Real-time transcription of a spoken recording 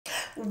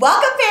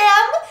Welcome,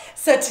 fam!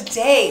 So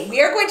today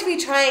we are going to be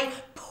trying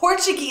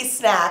Portuguese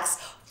snacks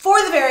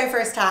for the very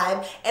first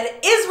time, and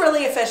it is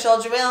really official.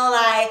 Jamil and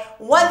I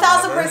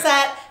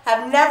 1000%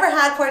 have never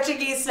had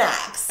Portuguese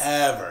snacks.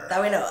 Ever.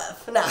 That we know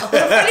of. No, I'm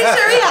pretty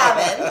sure we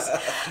haven't.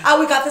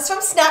 We got this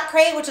from Snack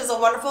Crate, which is a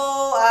wonderful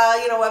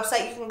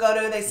website you can go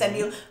to. They send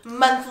you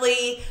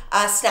monthly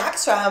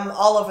snacks from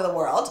all over the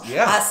world.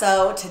 Yeah.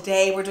 So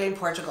today we're doing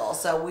Portugal,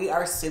 so we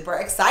are super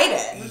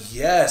excited.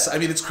 Yes. I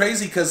mean, it's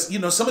crazy because,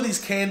 some of these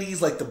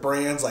candies, like the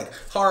brands like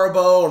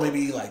Haribo or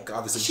maybe like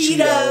obviously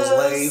Cheetos,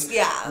 Lay's.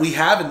 Yeah. We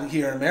have in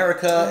here in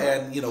America,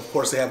 and, of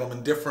course they have them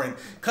in different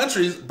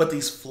countries, but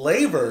these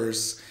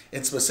flavors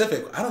in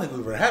specific, I don't think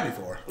we've ever had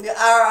before.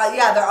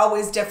 Yeah, they're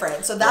always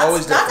different. So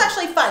that's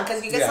actually fun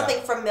because you get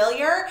something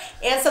familiar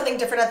and something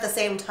different at the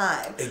same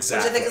time. Exactly.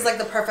 Which I think is like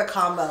the perfect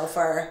combo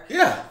for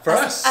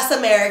us. Us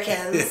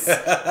Americans.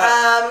 Exactly.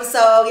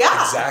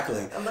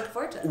 I'm looking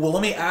forward to it. Well,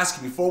 let me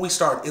ask you before we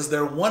start, is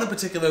there one in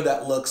particular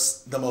that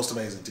looks the most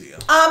amazing to you?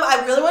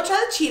 I really want to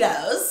try the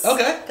Cheetos.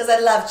 Okay. Because I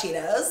love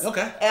Cheetos.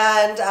 Okay.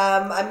 And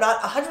I'm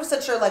not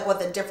 100% sure like what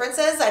the difference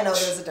is. I know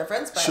there's a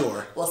difference, but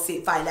we'll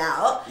find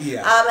out.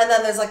 Yeah. And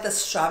then there's like the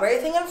strawberry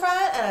thing in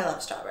front, and I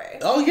love strawberry.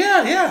 Oh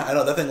yeah. I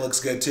know that thing looks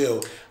good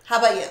too. How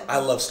about you? I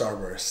love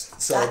Starburst.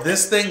 So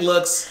this thing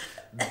looks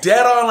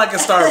dead on like a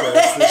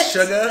Starburst. The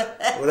sugar,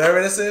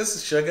 whatever this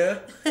is,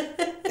 sugar.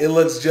 It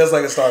looks just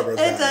like a Starburst.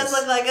 It does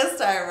look like a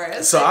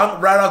Starburst. So I'm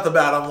right off the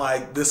bat. I'm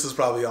like, this is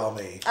probably all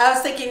me. I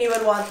was thinking you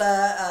would want the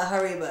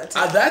Haribo too.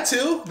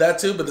 That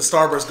too. But the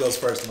Starburst goes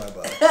first in my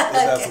book. If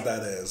that's what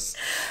that is.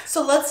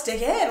 So let's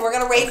dig in. We're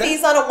gonna rate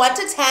these on a 1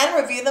 to 10.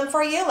 Review them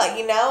for you. Let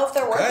you know if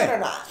they're worth it or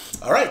not.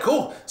 All right,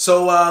 cool.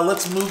 So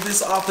let's move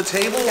this off the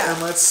table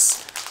and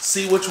let's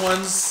see which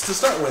ones to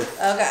start with.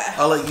 Okay.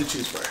 I'll let you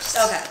choose first.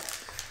 Okay.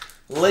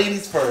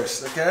 Ladies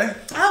first, okay?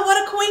 Oh, what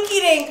a quinky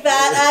dink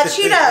that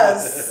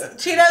Cheetos.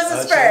 Cheetos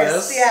is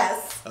first,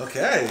 yes.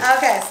 Okay.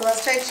 Okay, so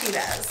let's try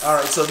Cheetos. All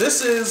right, so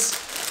this is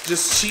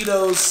just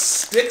Cheetos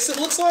sticks, it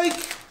looks like.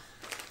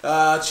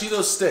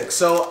 Cheetos sticks.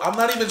 So I'm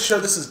not even sure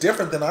this is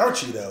different than our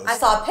Cheetos. I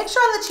saw a picture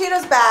on the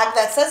Cheetos bag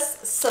that says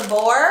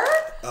sabor,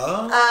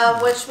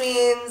 which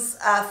means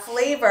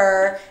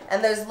flavor,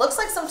 and looks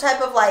like some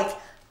type of like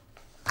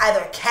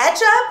either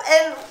ketchup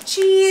and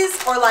cheese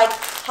or like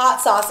hot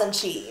sauce and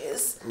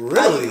cheese.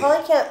 Really? You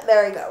probably can't.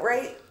 There you go.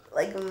 Right,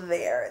 like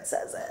there it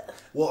says it.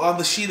 Well, on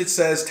the sheet it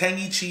says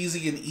tangy,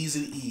 cheesy, and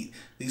easy to eat.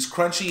 These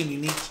crunchy and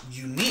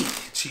unique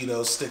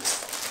Cheetos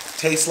sticks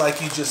taste like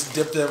you just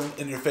dipped them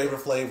in your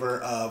favorite flavor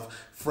of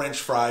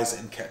French fries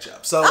and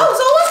ketchup. So it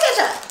was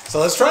ketchup. So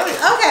let's try it.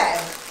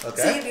 Okay.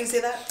 See, do you see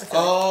that?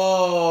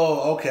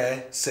 Oh,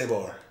 okay.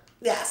 Sabor.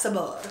 Yeah,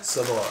 sabor.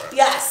 Sabor.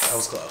 Yes. That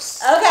was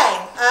close.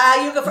 Okay,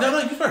 you go first. No,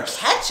 you first.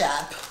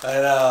 Ketchup.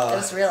 I know. I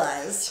just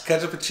realized.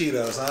 Ketchup and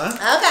Cheetos, huh?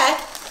 Okay.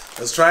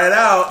 Let's try it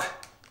out.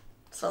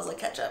 Smells like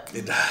ketchup.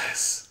 It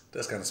does. It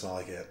does kind of smell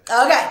like it.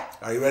 Okay.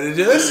 Are you ready to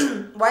do this?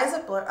 Why is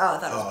it blurry? Oh, I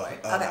thought it was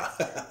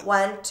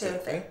blurry. Okay. 1, 2,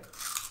 3.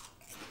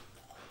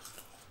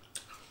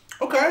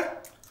 Okay.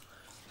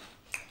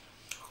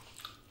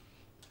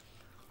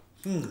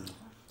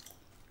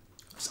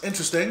 It's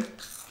interesting.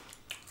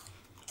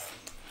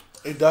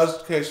 It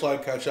does taste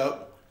like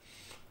ketchup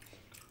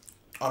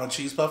on a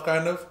cheese puff,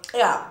 kind of.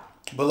 Yeah.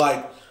 But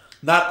like,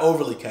 not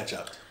overly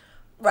ketchup.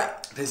 Right.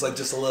 It tastes like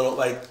just a little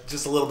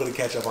bit of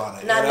ketchup on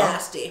it. Not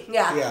nasty.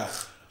 Yeah. Yeah.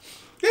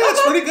 Yeah, it's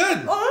pretty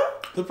good.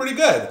 They're pretty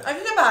good. I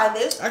can get behind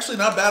these. Actually,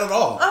 not bad at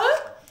all.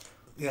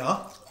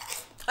 Yeah.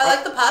 I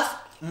like the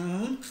puff.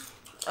 And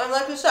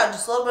like you said,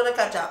 just a little bit of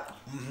ketchup.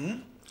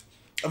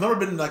 I've never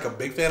been like a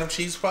big fan of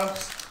cheese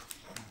puffs.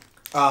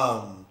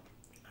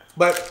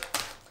 But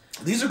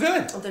these are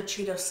good. Oh, they're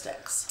Cheeto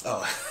sticks.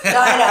 Oh. No,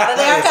 I know, but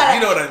they are kind of.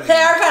 You know what I mean.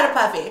 They are kind of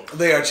puffy.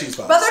 They are cheese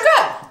puffs. But they're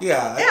good.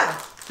 Yeah. Yeah.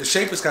 The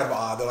shape is kind of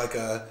odd. They're like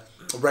a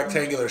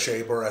rectangular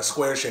shape or a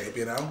square shape,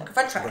 Like a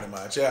French fry. Pretty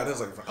much. Yeah, it is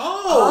like a French fry.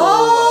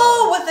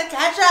 Oh, with the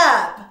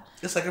ketchup.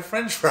 It's like a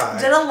French fry.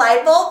 Did a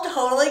light bulb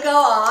totally go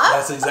off?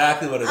 That's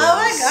exactly what it is. Oh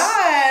my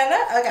god.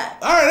 Okay.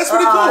 All right, that's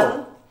pretty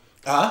cool.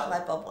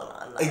 Light bulb went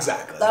on.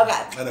 Exactly. Okay. I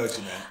know what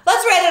you mean.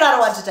 Let's rate it on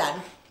a 1 to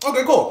 10.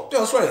 Okay, cool. Yeah,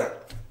 let's rate it.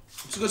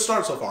 It's a good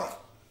start so far.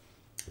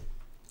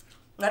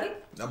 Ready?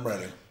 I'm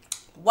ready.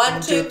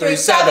 1, 2, 3,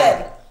 7.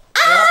 Yep.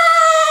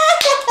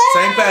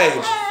 Same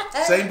page.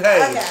 Same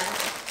page. Okay.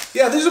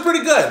 Yeah, these are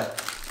pretty good.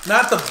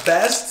 Not the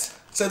best.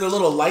 Say they're a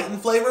little light in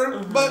flavor,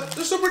 but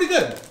they're still pretty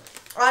good.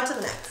 On to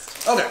the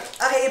next. Okay.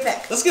 Okay, you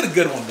pick. Let's get a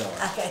good one going.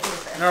 Okay, you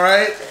pick. All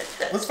right.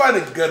 Let's find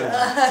a good one.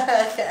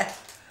 Okay.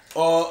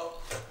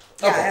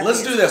 Okay,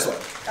 let's do this one.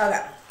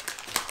 Okay.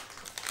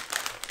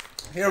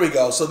 Here we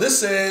go. So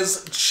this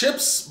is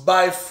Chips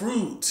by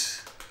Fruit.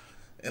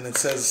 And it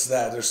says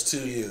that there's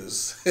 2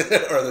 U's. Or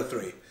there are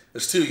 3.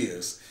 There's 2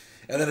 U's.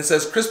 And then it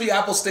says crispy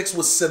apple sticks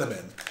with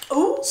cinnamon.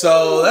 Ooh.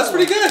 So that's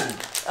pretty good.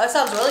 That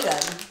sounds really good.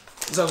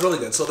 It sounds really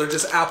good. So they're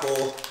just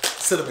apple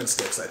cinnamon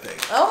sticks, I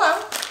think. Okay.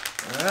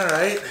 All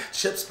right.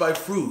 Chips by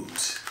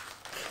Fruit.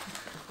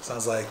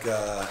 Sounds like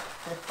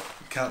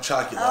Count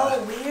Chocula.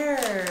 Oh,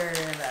 weird.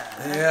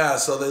 Yeah,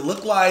 so they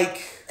look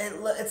like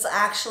It's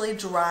actually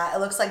dry. It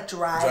looks like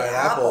dried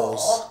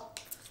apples. apple.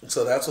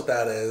 So that's what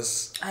that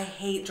is. I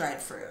hate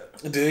dried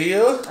fruit. Do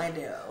you? I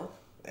do.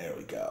 There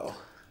we go.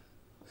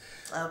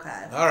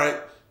 Okay. All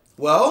right.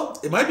 Well,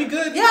 it might be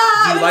good.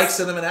 Yeah. Do you like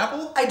cinnamon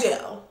apple? I do.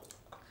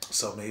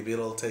 So maybe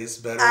it'll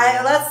taste better.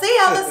 Let's see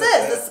how this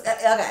is.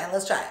 Okay,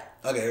 let's try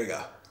it. Okay, here we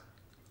go.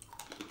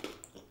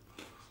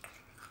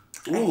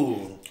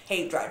 Ooh. I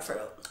hate dried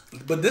fruit.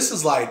 But this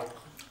is like,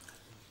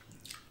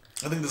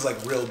 I think this is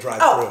like real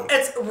dried fruit. Oh,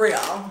 it's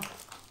real.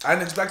 I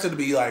didn't expect it to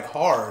be like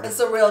hard. It's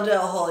the real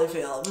deal,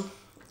 Holyfield.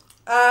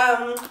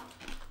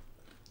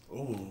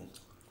 Ooh.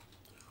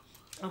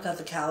 Look at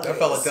the calories. That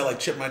felt like that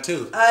chipped my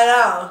tooth. I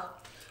know.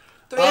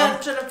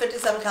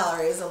 357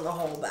 calories in the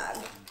whole bag.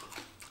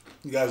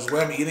 You guys, the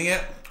way I'm eating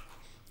it,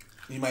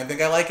 you might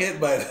think I like it,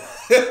 but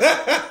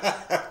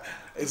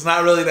it's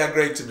not really that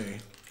great to me.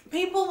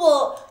 People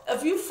will,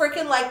 if you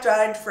freaking like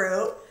dried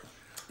fruit,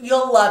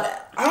 you'll love it.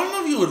 I don't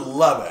know if you would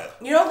love it.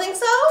 You don't think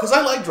so? Because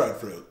I like dried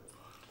fruit.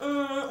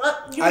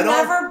 You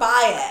never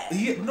buy it.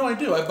 Yeah, no, I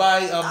do. I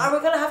buy... Are we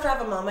going to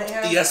have a moment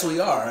here? Yes, we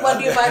are. When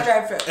do you buy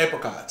dried fruit?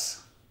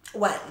 Apricots.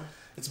 When?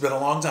 It's been a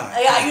long time.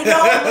 Yeah, you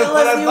don't.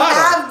 You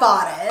have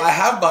bought it. I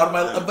have bought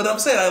them, but I'm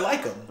saying I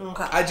like them.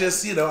 Okay. I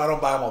just, I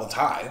don't buy them all the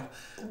time.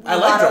 I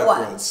like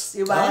dried fruits.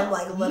 You buy them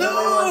like literally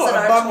once in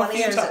our 20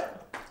 years.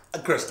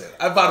 Kristin,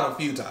 I've bought them a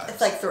few times.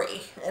 It's like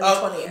 3 in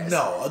 20 years.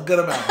 No, a good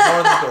amount.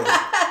 More than 3.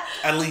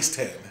 At least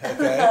 10.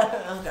 Okay?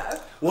 Okay.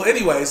 Well,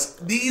 anyways,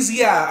 these,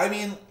 I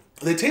mean,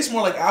 they taste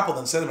more like apple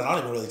than cinnamon. I don't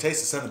even really taste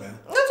the cinnamon.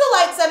 It's a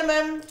light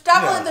cinnamon.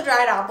 Definitely the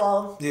dried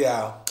apple.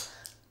 Yeah.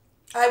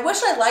 I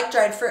wish I liked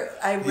dried fruit.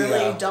 I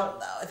really don't,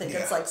 though. I think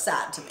it's, like,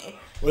 sad to me.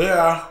 Well,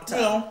 yeah.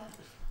 So.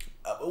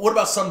 What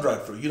about some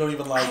dried fruit? You don't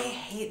even like... I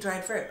hate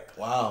dried fruit.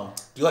 Wow.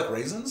 Do you like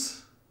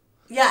raisins?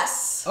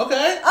 Yes.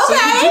 Okay. So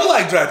you do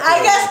like dried fruit.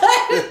 I guess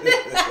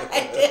I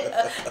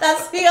do.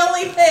 That's the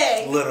only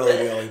thing. Literally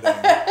the only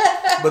thing.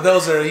 But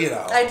those are,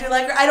 I do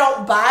like... I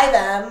don't buy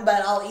them,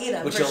 but I'll eat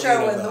them. But for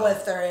sure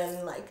with they're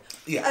in, like...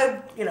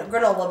 Yeah.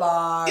 Granola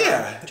bar.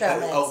 Yeah.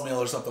 Oatmeal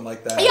or something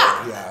like that.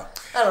 Yeah. Yeah.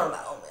 I don't know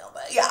about oatmeal,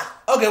 but yeah.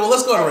 Okay, well,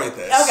 let's go and rate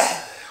this.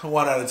 Okay.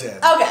 1 out of 10.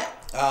 Okay.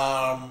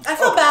 I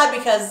feel bad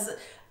because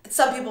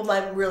some people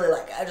might really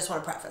like it. I just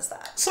want to preface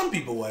that. Some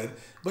people would,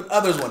 but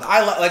others wouldn't.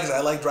 Like I said,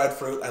 I like dried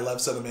fruit. I love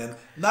cinnamon.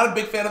 Not a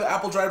big fan of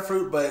apple dried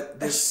fruit,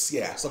 but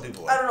some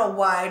people would. I don't know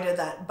why I did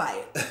that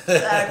bite.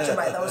 That extra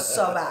bite. That was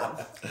so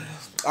bad.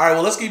 All right,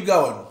 well, let's keep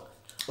going.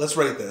 Let's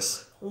rate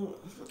this.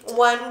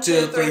 1,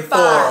 2, 3,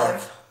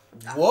 5.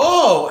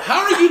 Whoa!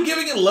 How are you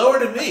giving it lower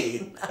than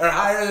me or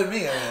higher than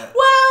me? Well,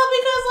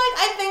 because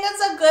I think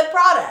it's a good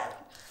product.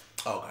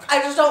 Okay.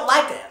 I just don't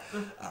like it.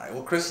 All right.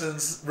 Well,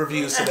 Kristin's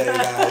reviews today,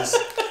 guys.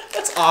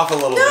 It's off a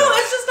little bit. No,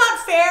 it's just not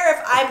fair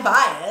if I'm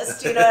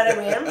biased. You know what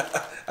I mean?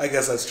 I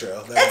guess that's true.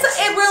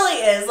 It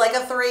really is like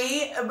a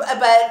 3, but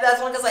that's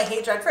only because I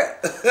hate dried fruit.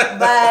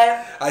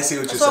 But I see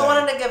what you're saying. So I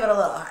wanted to give it a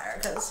little higher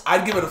because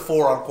I'd give it a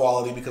 4 on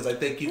quality because I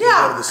think you can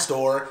go to the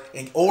store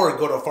or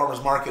go to a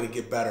farmer's market and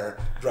get better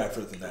dried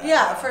fruit than that.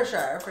 Yeah, for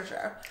sure.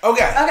 Okay.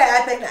 Okay,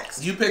 I pick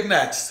next. You pick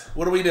next.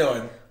 What are we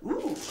doing?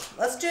 Ooh,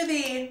 let's do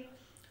the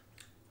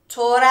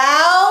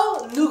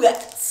Tachika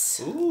Nougats.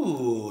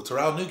 Ooh,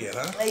 Tachika nougat,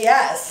 huh?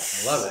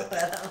 Yes. I love it.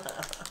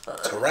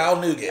 Tachika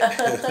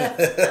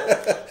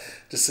nougat.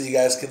 Just so you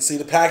guys can see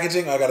the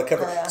packaging. I got to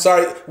cover. Yeah.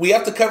 Sorry, we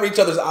have to cover each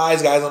other's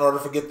eyes, guys, in order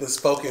to get this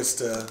focus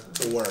to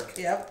work.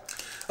 Yep.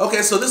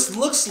 Okay, so this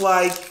looks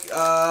like,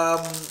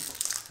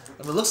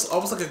 it looks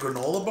almost like a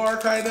granola bar,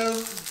 kind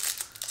of,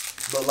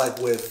 but like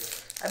with...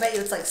 I bet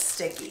you it's like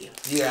sticky.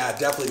 Yeah,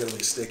 definitely going to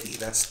be sticky.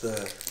 That's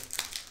the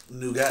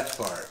nougat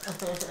part. I'm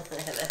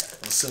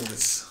assuming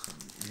it's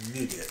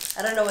nougat.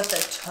 I don't know what the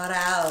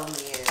chorao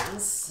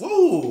means.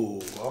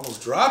 Whoa,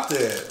 almost dropped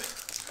it.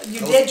 You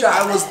did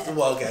drop it.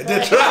 Well, okay, I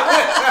did drop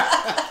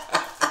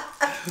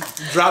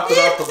it. Dropped it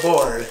off the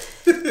board.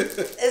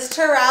 Is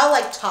chorao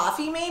like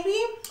toffee, maybe?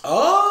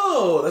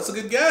 Oh, that's a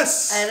good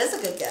guess. It is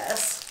a good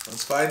guess.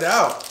 Let's find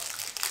out.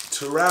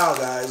 Chorao,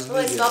 guys. Oh,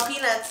 I smell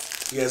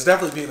peanuts. Yeah, it's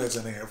definitely peanuts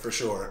in here, for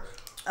sure.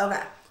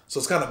 Okay. So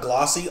it's kind of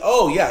glossy.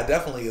 Oh, yeah, it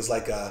definitely is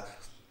like a...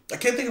 I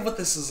can't think of what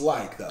this is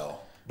like, though.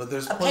 But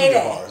there's plenty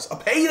of bars. A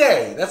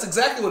payday! That's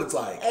exactly what it's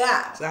like.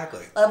 Yeah.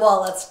 Exactly.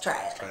 Well, let's try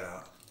it. Let's try it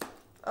out.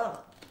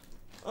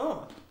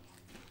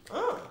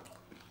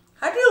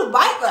 How do you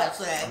bite that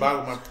thing? I bite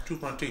with my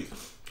front teeth.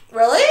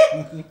 Really?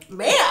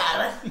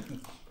 Man.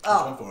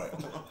 One for it.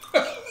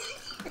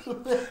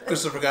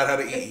 Kristin forgot how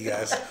to eat, you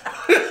guys.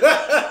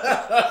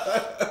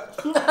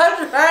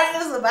 I'm trying to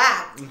use the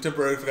back. I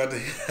temporarily forgot to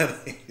eat how to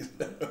eat.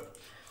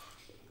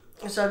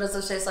 So does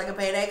this taste like a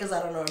payday? Because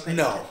I don't know what a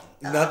payday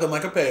is. Nothing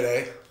like a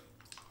payday.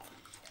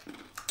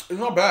 It's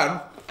not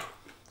bad.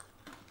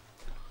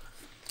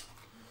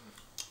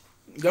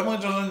 Definitely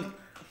doesn't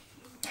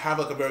have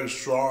like a very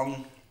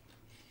strong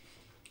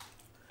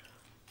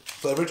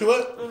flavor to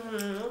it.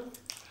 Mm-hmm.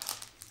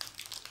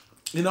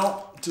 You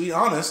know, to be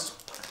honest,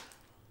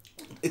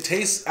 it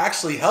tastes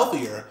actually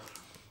healthier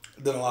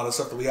than a lot of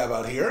stuff that we have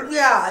out here.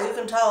 Yeah, you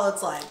can tell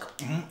it's like...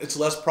 It's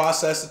less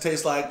processed. It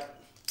tastes like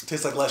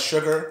tastes like less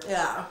sugar.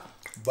 Yeah.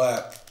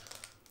 But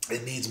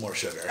it needs more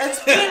sugar. It's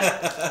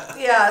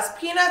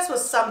peanuts with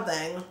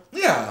something.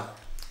 Yeah.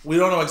 We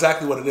don't know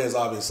exactly what it is,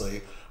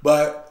 obviously.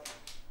 But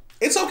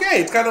it's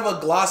okay. It's kind of a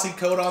glossy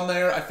coat on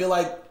there. I feel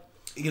like,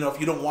 you know, if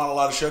you don't want a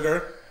lot of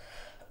sugar,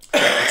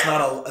 it's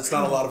not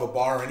a lot of a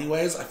bar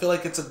anyways. I feel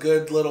like it's a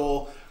good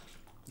little,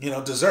 you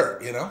know,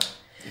 dessert, you know?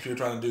 If you're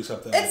trying to do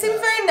something. It seems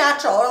very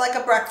natural, or like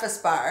a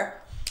breakfast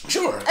bar.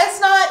 Sure. It's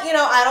not, you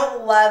know, I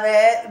don't love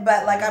it,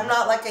 but like I'm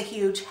not like a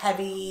huge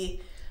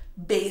heavy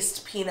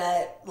based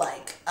peanut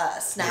like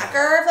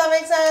snacker, if that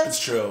makes sense. It's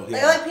true.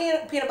 Yeah. Like, I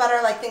like peanut butter,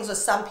 like things with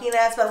some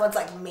peanuts, but when it's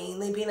like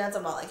mainly peanuts,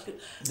 I'm not like huge.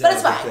 But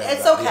it's fine.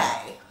 It's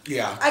okay.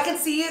 Yeah. I can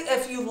see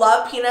if you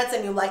love peanuts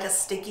and you like a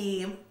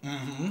sticky.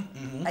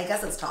 I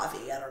guess it's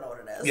toffee. I don't know what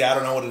it is. Yeah, I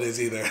don't know what it is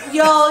either.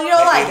 You'll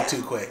like it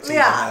too quick. So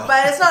yeah,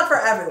 but it's not for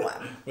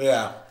everyone.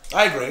 Yeah,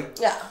 I agree.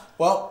 Yeah.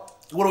 Well,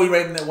 what are we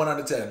rating at 1 out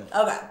of 10?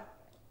 Okay.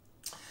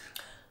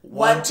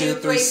 1, 2,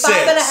 3, 6.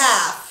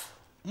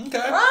 5.5. Okay.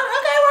 We're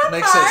on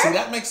makes par. sense. See,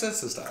 that makes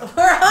sense this time.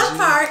 We're on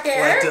par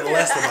here. Liked it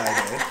less than I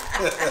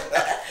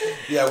did.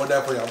 Yeah, we're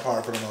definitely on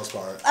par for the most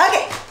part.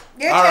 Okay,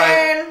 your All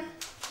turn. Right.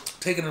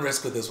 Taking a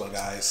risk with this one,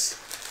 guys.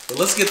 But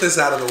let's get this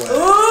out of the way.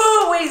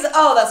 Ooh, wait.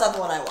 Oh, that's not the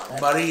one I wanted.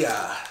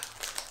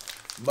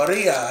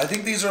 Maria. I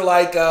think these are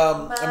like,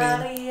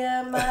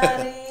 Maria.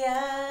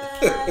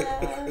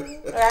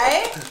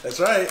 Right? That's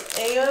right.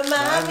 And you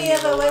remind me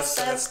of a West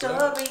Side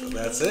Story.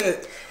 That's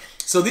it.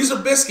 So these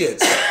are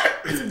biscuits.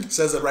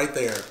 Says it right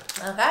there.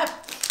 Okay.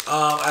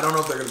 I don't know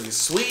if they're going to be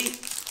sweet.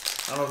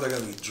 I don't know if they're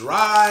going to be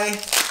dry.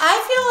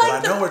 I feel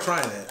like I know we're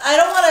trying it. I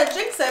don't want to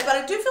jinx it, but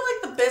I do feel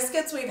like the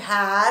biscuits we've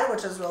had,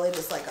 which is really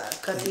just like a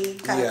cookie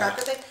kind of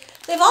cracker thing,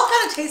 they've all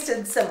kind of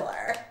tasted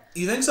similar.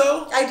 You think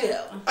so? I do.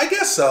 I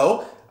guess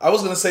so. I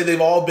was going to say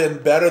they've all been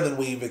better than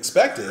we've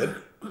expected.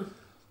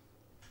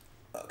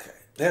 Okay.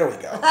 There we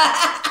go.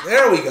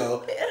 There we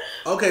go.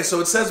 Okay, so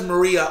it says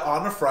Maria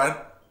on the front.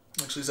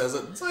 Actually says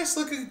it. It's nice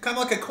looking, kind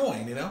of like a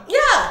coin, you know?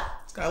 Yeah.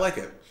 I like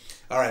it.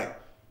 All right.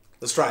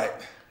 Let's try it.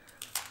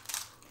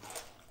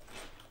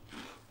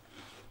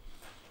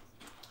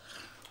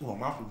 Oh, my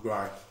mouth is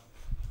dry.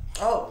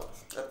 Oh,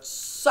 it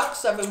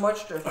sucks every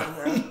moisture from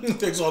here. It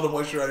takes all the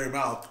moisture out of your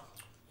mouth.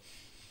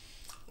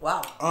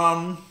 Wow.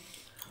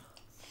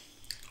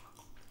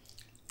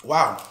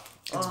 Wow.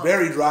 It's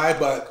very dry,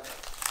 but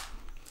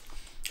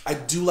I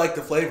do like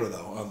the flavor,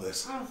 though, on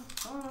this.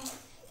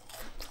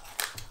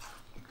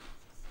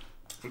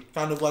 It's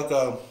kind of like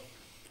a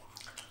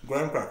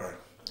graham cracker.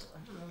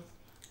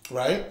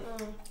 Right?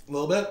 A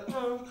little bit?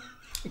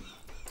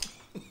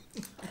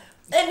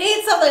 It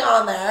needs something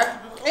on there.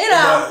 You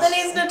know, it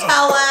needs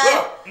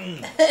Nutella.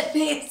 It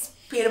needs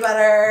peanut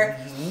butter.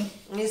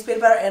 It needs peanut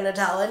butter and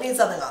Nutella. It needs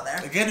something on there.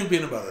 I can't do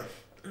peanut butter.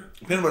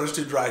 Peanut butter's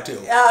too dry, too.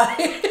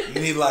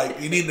 You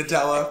need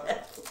Nutella,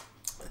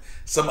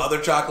 some other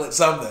chocolate,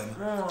 something.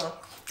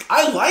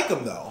 I like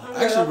them, though.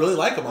 I actually really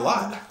like them a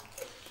lot.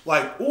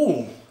 Like,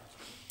 ooh,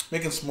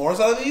 making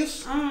s'mores out of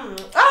these?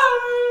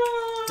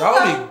 That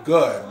would be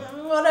good.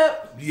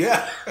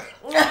 Yeah.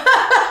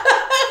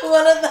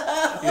 One of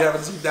those. You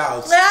having some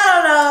doubts? I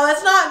don't know.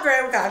 It's not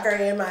graham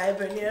crackery in my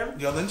opinion.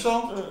 You don't think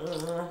so?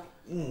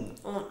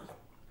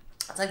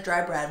 It's like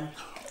dry bread.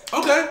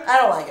 Okay. I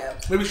don't like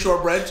it. Maybe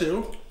shortbread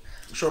too.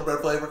 Shortbread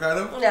flavor, kind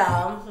of.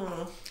 Yeah.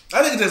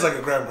 I think it tastes like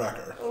a graham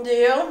cracker. Do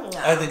you? No.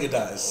 I think it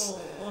does.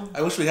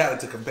 I wish we had it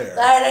to compare.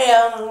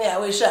 Yeah,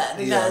 we should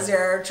because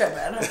you're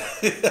tripping.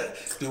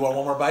 Do you want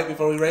one more bite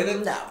before we rate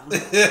it? No.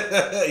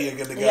 You're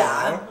good to go.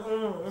 Yeah.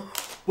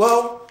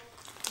 Well,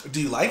 do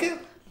you like it?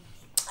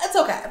 It's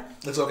okay.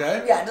 It's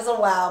okay? Yeah, it doesn't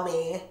wow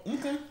me.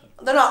 Okay.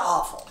 They're not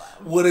awful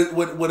though. What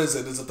is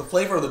it? Is it the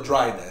flavor or the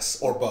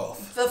dryness or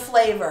both? The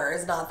flavor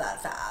is not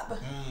that fab.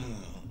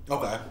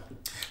 Okay.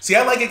 See,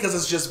 I like it because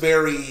it's just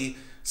very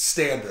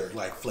standard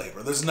like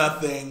flavor. There's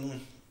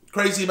nothing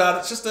crazy about it.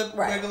 It's just a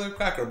regular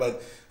cracker,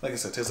 but like I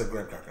said, it tastes like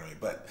graham cracker to me.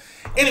 But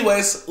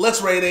anyways,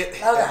 let's rate it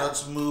and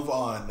let's move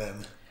on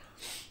then.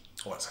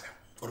 One second.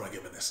 What am I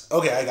giving this?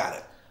 Okay, I got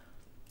it.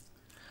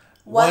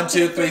 1,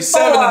 2, 3,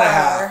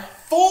 7.5.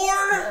 4?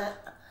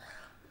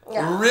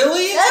 Yeah.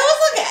 Really? It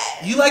was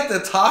okay. You like the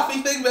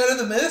toffee thing better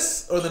than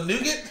this? Or the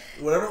nougat?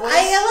 Whatever it was? A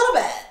little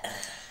bit.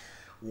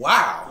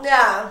 Wow.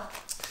 Yeah.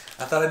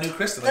 I thought I knew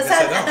Kristin. I guess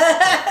I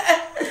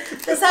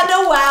don't. This had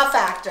no wow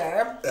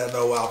factor.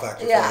 No wow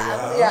factor.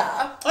 Yeah.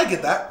 Yeah. I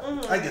get that.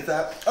 I get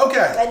that.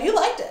 Okay. And you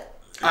liked it.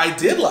 I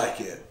did like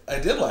it. I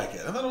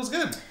thought it was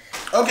good.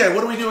 Okay,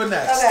 what are we doing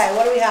next? Okay,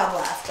 what do we have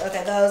left?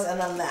 Okay, those and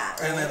then that.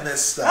 And then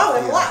this stuff. Oh, we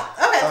have a lot.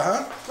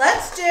 Okay.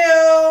 Let's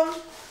do...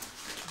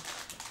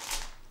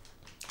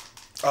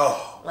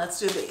 Let's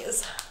do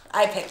these.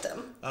 I picked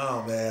them.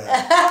 Oh, man.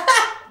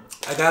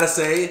 I gotta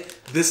say,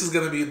 this is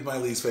gonna be my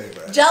least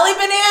favorite. Jelly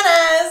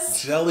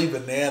bananas! Jelly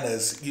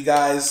bananas. You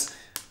guys,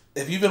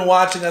 if you've been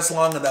watching us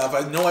long enough,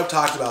 I know I've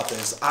talked about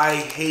this. I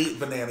hate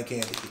banana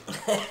candy.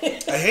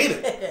 I hate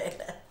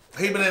it. I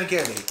hate banana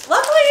candy.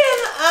 Luckily in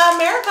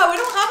America, we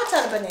don't have a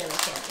ton of banana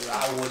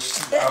candy. Which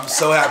I'm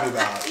so happy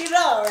about. You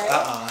know, right?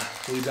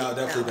 We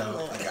definitely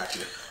don't. I got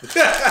you.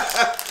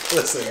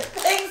 Listen.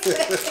 Thanks.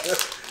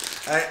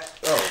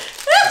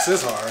 This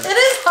is hard. It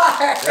is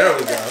hard. There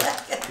we go.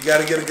 You got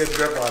to get a good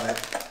grip on it.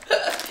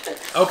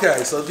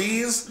 Okay, so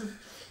these.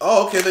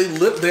 Oh, okay.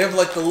 They have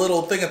like the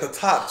little thing at the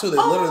top too. They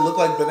literally look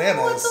like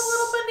bananas. It's a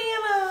little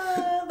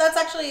banana. That's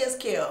actually is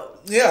cute.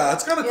 Yeah,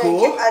 it's kind of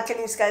cool. Can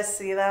you guys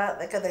see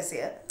that? Can they see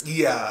it?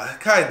 Yeah,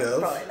 kind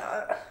of. Probably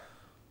not.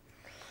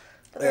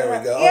 There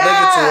we go.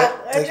 Yeah.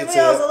 Make it to it.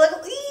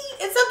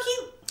 It's so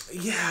cute.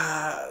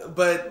 Yeah,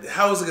 but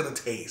how is it going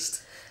to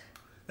taste?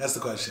 That's the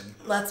question.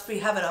 We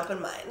have an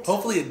open mind.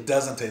 Hopefully it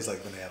doesn't taste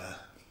like banana.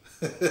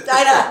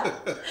 I know.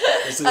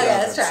 We'll see okay,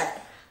 let's try it.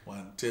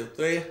 1, 2,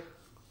 3.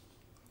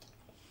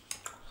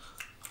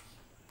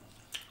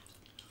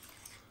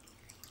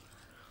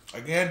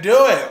 I can't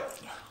do it.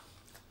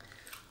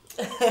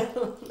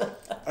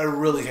 I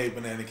really hate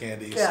banana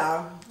candies.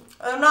 Yeah.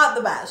 They're not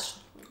the best.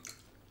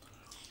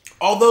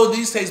 Although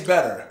these taste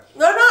better.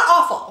 They're not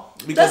awful.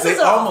 Because they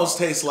almost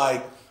taste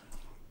like...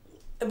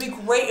 It'd be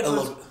great if it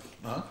was...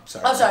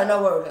 Sorry. I'm sorry,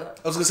 no, what were we doing?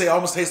 I was going to say it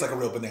almost tastes like a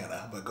real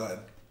banana, but go ahead.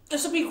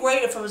 This would be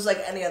great if it was like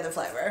any other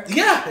flavor.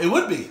 Yeah, it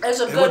would be.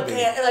 It's a good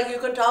candy. Like you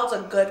can tell it's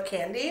a good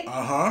candy.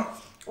 Uh-huh.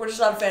 We're just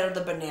not a fan of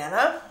the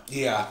banana.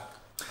 Yeah.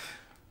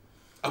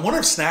 I wonder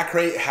if Snack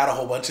Crate had a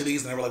whole bunch of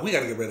these and they were like, we got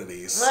to get rid of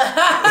these.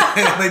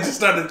 And they just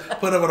started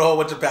putting them in a whole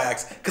bunch of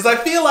packs. Because I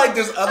feel like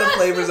there's other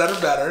flavors that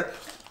are better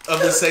of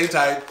the same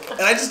type.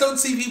 And I just don't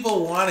see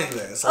people wanting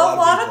this. A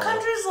lot of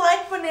countries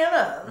like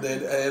banana.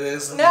 It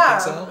is? Yeah.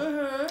 You think so?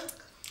 Mm-hmm.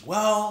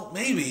 Well,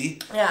 maybe.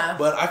 Yeah.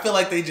 But I feel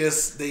like they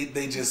just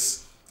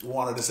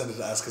wanted to send it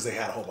to us because they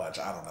had a whole bunch.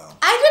 I don't know.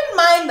 I didn't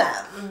mind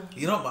them.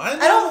 You don't mind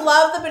them? I don't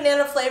love the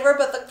banana flavor,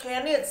 but the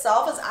candy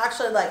itself is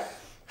actually like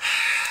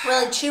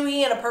really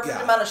chewy and a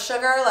perfect amount of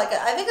sugar. Like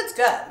I think it's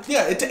good.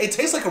 Yeah, it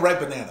tastes like a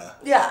ripe banana.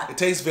 Yeah. It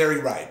tastes very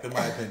ripe, in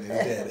my opinion.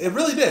 It did. It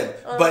really did.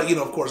 But,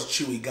 of course,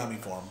 chewy gummy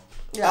form.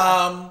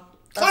 Yeah.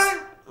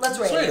 Let's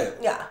rate it.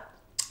 Yeah.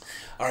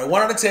 All right,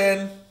 1 out of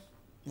 10.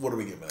 What are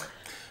we giving it?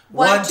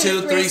 1,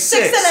 2, 3,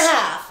 6.5.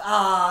 Oh,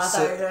 I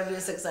thought you were going to do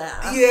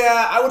 6.5.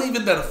 Yeah, I would have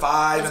even done a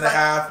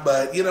 5.5,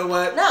 but you know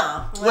what?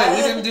 No. Wait,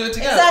 we didn't do it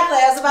together. Exactly.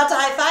 I was about to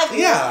high five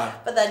you. Yeah.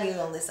 But then you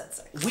only said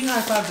 6. We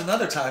high fived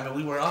another time and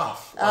we were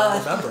off on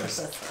the numbers.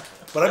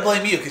 But I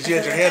blame you because you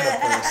had your hand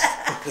up first.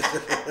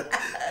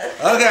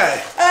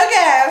 Okay.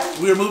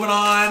 We are moving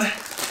on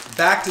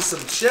back to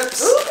some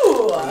chips.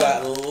 Ooh. We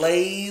got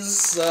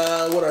Lay's.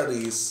 What are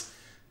these?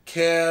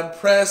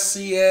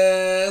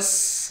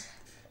 Camprecious.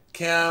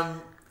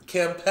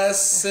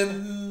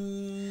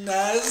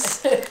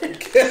 Campesinas.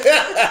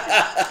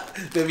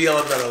 They've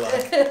yelling better luck.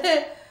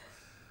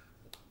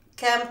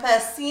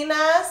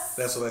 Campesinas.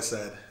 That's what I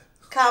said.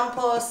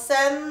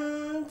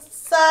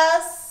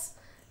 Camposensas.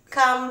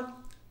 Campagnola.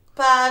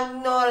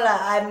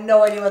 I have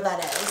no idea what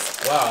that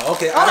is. Wow,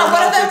 okay. Hold on,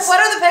 what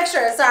are the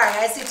pictures? Sorry,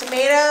 I see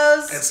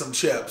tomatoes. And some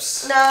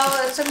chips.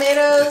 No,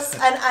 tomatoes,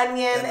 an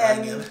onion,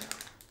 and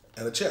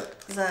a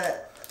chip. And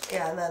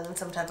then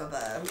some type of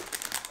a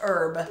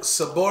herb.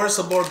 Sabor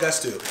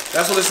gusto.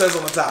 That's what it says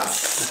on the top.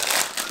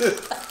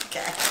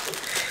 Okay.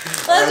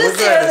 Let's just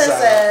see what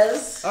this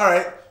is. All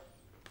right.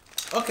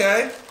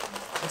 Okay.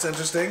 That's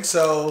interesting.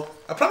 So,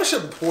 I probably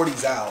shouldn't pour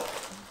these out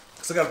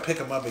because I got to pick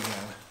them up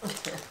again.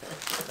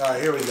 All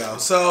right, here we go.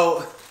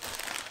 So,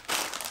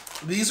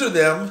 these are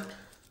them.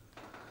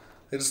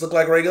 They just look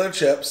like regular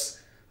chips.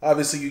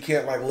 Obviously, you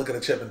can't look at a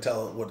chip and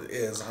tell what it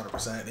is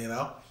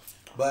 100%,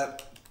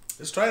 But,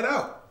 let's try it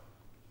out.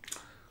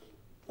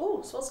 Ooh,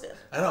 it smells good.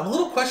 I know. I'm a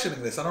little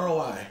questioning this. I don't know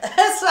why.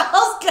 It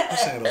smells good.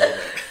 Questioning it a little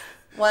bit.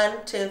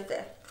 1, 2, 3.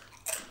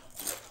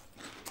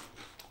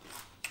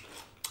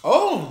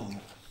 Oh,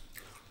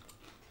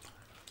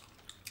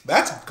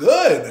 that's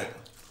good.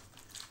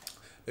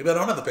 Maybe I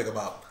don't have to pick them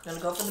up. I'm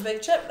gonna go for the big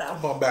chip now.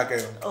 I'm going back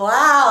in.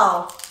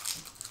 Wow.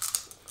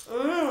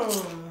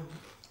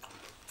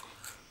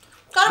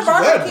 Kind of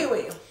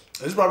barbecue-y.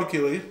 It's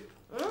barbecue-y.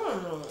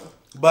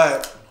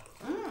 But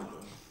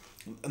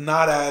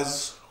not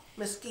as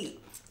mesquite.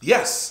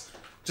 Yes,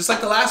 just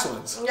like the last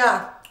ones.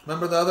 Yeah.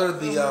 Remember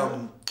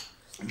the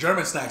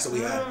German snacks that we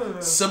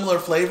had? Similar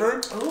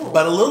flavor,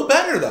 but a little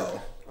better though.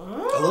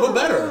 A little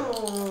better.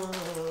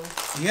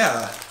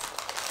 Yeah.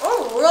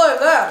 Oh, really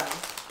good.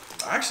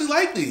 I actually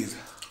like these.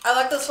 I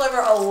like this flavor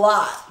a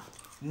lot.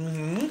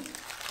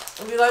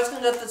 If you guys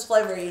can get this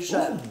flavor, you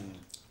should.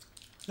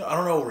 No, I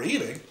don't know what we're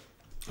eating,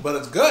 but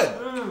it's good.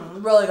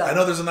 Really good. I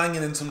know there's an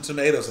onion and some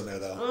tomatoes in there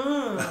though.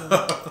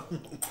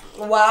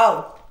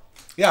 Wow.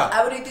 Yeah.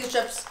 I would eat these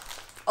chips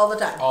all the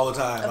time. All the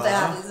time. If they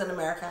have these in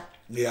America.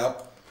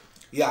 Yep.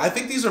 Yeah, I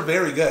think these are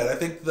very good. I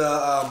think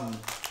the,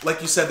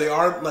 like you said, they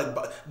are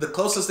the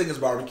closest thing is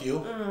barbecue,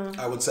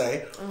 I would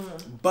say.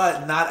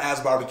 But not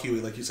as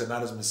barbecue-y, like you said,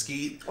 not as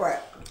mesquite. Right.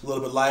 A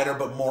little bit lighter,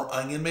 but more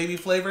onion maybe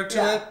flavor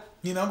to it.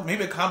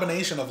 Maybe a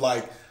combination of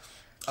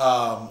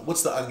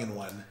what's the onion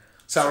one?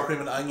 Sour cream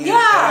and onion.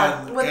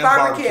 Yeah, and with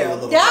barbecue. A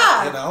little bit,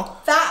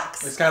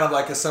 Facts. It's kind of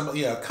like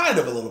kind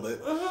of a little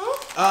bit.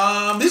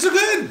 These are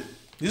good.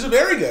 These are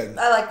very good.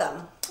 I like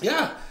them.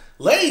 Yeah.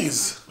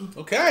 Lay's.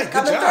 Okay, good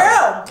Coming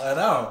job. through. I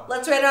know.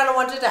 Let's rate it on a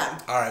 1 to 10.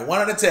 All right,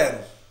 1 out of 10.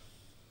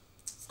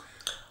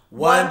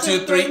 1, 2,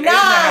 3, 9.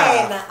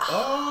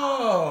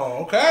 Oh,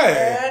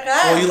 okay. Okay.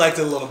 Well, you liked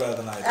it a little better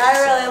than I did.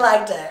 I really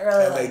liked it.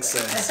 That makes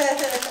sense.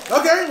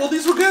 Okay, well,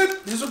 these were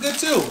good. These were good,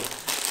 too.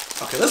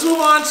 Okay, let's move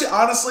on to,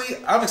 honestly,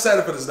 I'm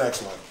excited for this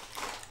next one.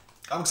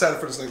 I'm excited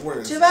for this next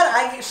one. Too bad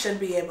I should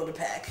be able to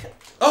pick.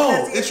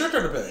 Oh, it's your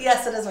turn to pick.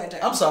 Yes, it is my turn.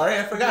 I'm sorry,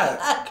 I forgot.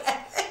 Okay.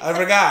 I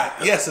forgot.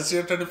 Yes, it's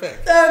your turn to pick.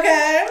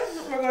 Okay.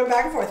 We're going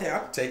back and forth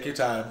here. Take your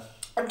time.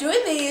 I'm doing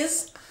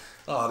these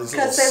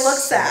because they look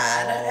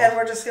sad, and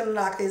we're just going to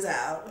knock these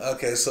out.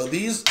 Okay, so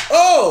these...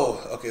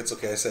 Oh! Okay, it's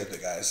okay. I saved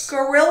it, guys.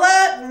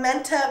 Gorilla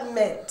Menta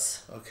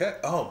Mint. Okay.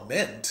 Oh,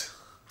 mint.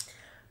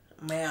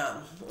 Man,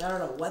 I don't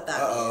know what that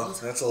means.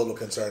 That's a little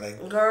concerning.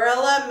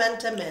 Gorilla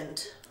Menta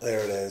Mint. There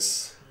it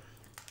is.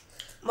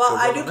 Well,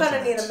 I do kind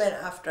of need a mint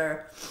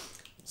after...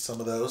 Some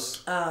of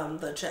those?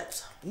 The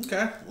chips.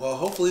 Okay. Well,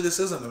 hopefully this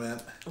isn't a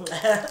mint.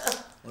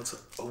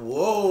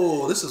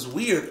 Whoa, this is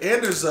weird.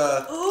 And there's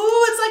a...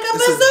 Ooh, it's like a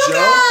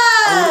bazooka!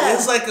 Oh, it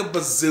is like a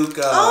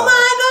bazooka. Oh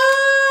my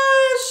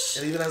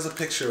gosh! It even has a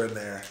picture in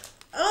there.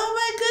 Oh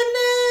my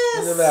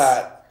goodness! Look at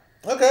that.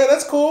 Okay,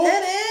 that's cool.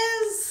 It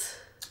is.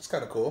 It's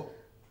kind of cool.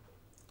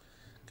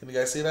 Can you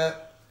guys see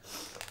that?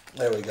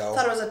 There we go. I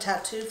thought it was a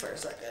tattoo for a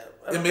second.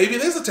 And maybe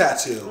it is a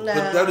tattoo. No.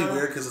 But that'd be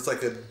weird because it's like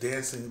the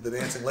dancing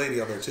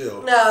lady on there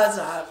too. No, it's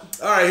not.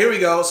 All right, here we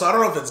go. So I don't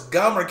know if it's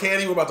gum or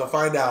candy. We're about to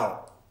find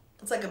out.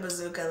 It's like a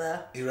bazooka, though.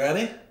 You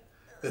ready?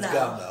 It's No.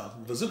 gum though.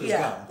 Bazooka's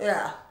gum.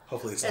 Yeah.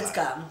 Hopefully it's It's not.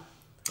 gum. All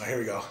right, here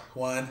we go.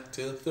 1,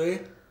 2, 3.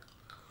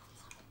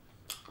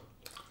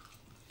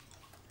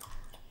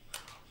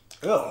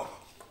 Ew. Oh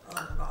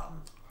my god.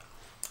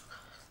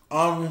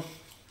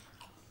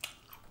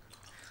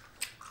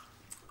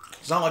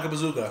 It's not like a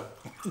bazooka.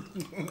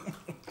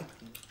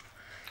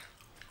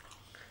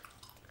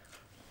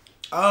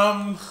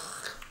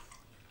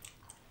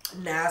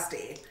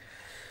 Nasty.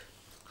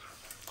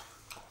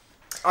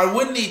 I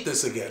wouldn't eat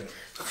this again.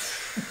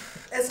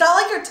 It's not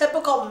like your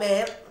typical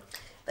mint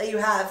that you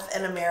have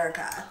in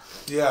America.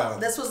 Yeah.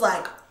 This was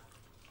like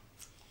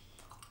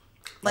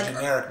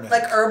generic mint.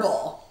 like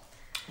herbal.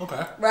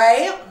 Okay.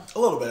 Right? A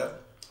little bit.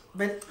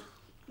 But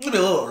Maybe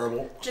a little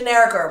herbal.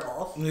 generic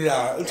herbal.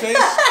 Yeah. It tastes.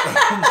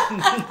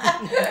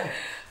 I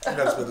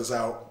gotta spit this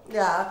out.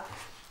 Yeah.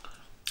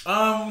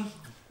 Oh.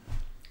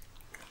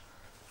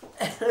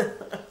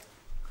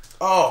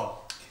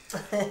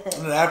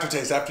 And an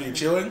aftertaste after you're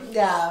chewing.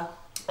 Yeah.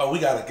 Oh, we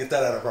gotta get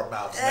that out of our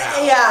mouths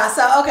now. Yeah.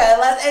 So okay,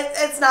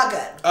 it's not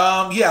good.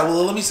 Yeah.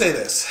 Well, let me say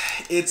this.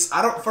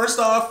 First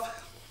off,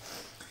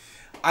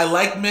 I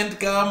like mint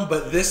gum,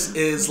 but this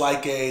is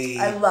like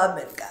I love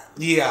mint gum.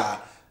 Yeah.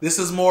 This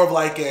is more of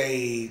like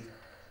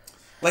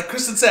like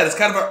Kristin said, it's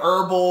kind of an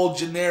herbal,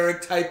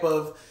 generic type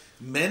of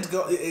mint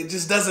gum. It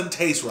just doesn't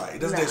taste right. It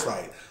doesn't taste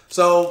right.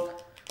 So,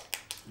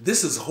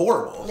 this is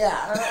horrible. Yeah.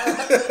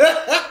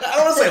 I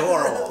don't want to say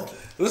horrible.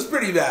 It was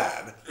pretty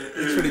bad.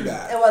 It's pretty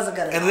bad. It wasn't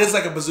good And enough. it is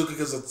like a bazooka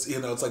because it's,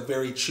 it's like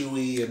very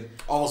chewy and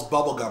almost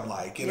bubblegum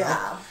like,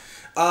 Yeah.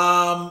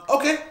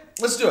 Okay,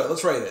 let's do it.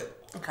 Let's rate it.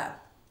 Okay.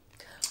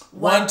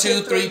 1,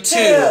 2, 3, 2.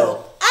 Hey!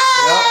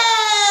 Yep.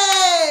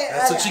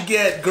 That's what you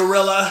get,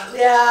 Gorilla.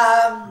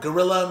 Yeah.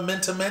 Gorilla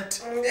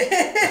Mentament.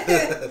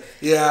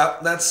 Yeah,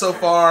 that's so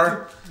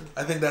far.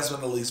 I think that's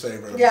been the least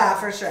favorite. Yeah,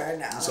 for sure.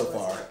 No. So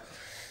far.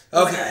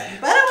 Okay.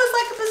 But it was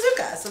like a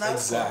bazooka, so that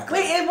was Exactly.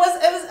 cool. Wait, it was.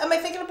 Am I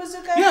thinking of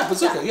bazooka? Yeah,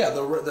 bazooka. Yeah,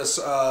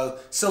 the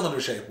cylinder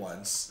shaped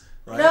ones.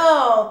 Right?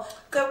 No,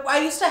 I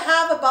used to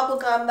have a bubble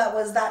gum that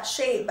was that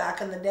shape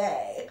back in the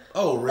day.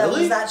 Oh, That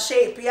really? was that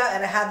shape, yeah,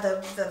 and it had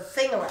the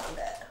thing around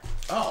it.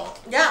 Oh.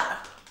 Yeah.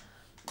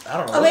 I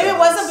don't know. Oh, maybe it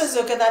wasn't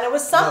bazooka then. It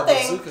was something.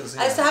 bazookas,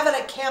 yeah. I used to have it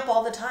at camp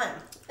all the time.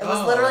 It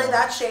was literally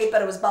that shape,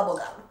 but it was bubble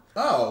gum.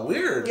 Oh,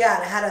 weird. Yeah,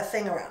 and it had a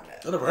thing around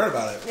it. I never heard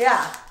about it.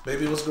 Yeah.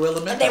 Maybe it was Gorilla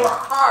Mint. And they were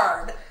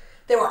hard.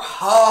 They were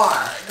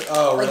hard.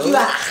 Oh, like really? you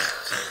had,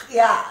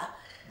 yeah.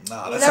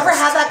 No, You never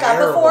had that gum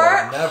terrible.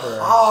 before? Never.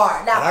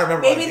 Hard. Now, And I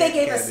remember maybe when they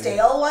gave the candy.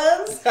 stale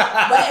ones,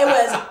 but it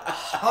was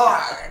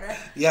hard.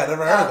 Yeah, I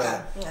never heard of Okay.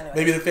 that. Anyway.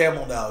 Maybe the fam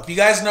will know. If you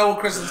guys know what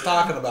Kristin's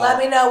talking about, Let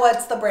me know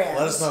what's the brand.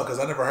 let us know because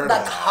I never heard Like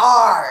of that.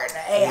 hard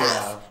AF.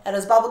 Yeah. And it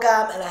was bubble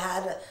gum, and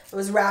it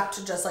was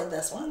wrapped just like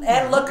this one.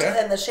 And looked, okay.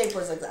 and the shape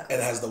was exactly.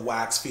 It has the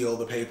wax feel,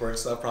 the paper and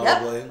stuff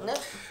probably. Yep.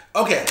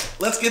 Okay,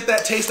 let's get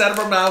that taste out of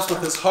our mouths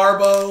with this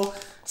Harbo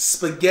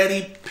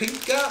spaghetti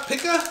pika.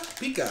 Pika.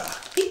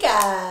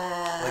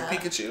 Like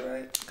Pikachu,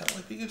 right? Kind of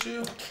like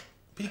Pikachu.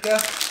 Pika.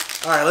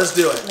 All right, let's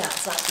do it. No,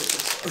 it's not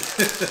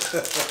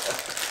Pikachu.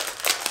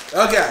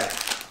 Okay.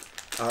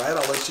 All right,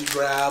 I'll let you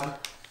grab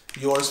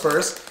yours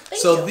first.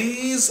 Thank so you.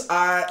 these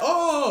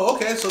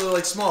okay, so they're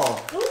like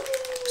small. Ooh.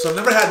 So I've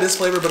never had this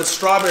flavor, but it's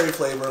strawberry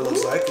flavor, it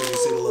looks like. And you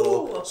see the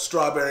little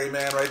strawberry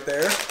man right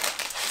there.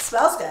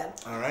 Smells good.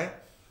 All right.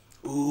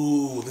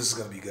 Ooh, this is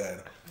going to be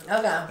good.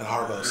 Okay. And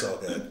Harbo's so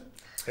good.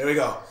 Here we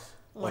go.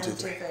 1, 2,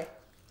 3.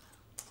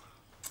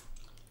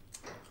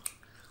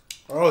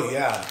 Oh,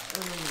 yeah.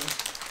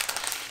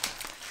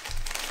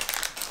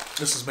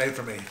 This is made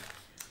for me.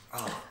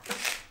 Oh.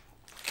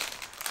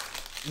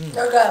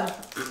 They're good.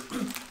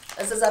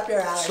 This is up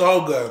your alley.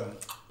 So good.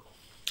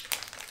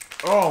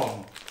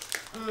 Oh.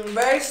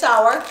 Very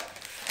sour.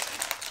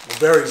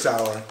 Very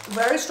sour.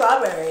 Very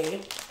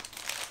strawberry.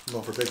 I'm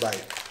going for a big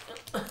bite.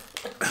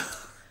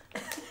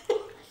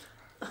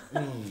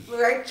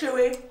 Very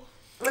chewy.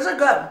 These are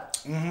good.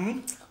 Mm-hmm.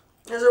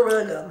 These are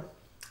really good.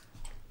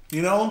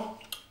 You know,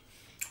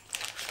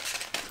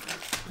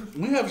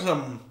 we have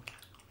some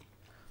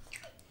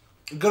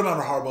good amount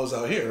of Harbos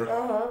out here.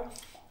 I'm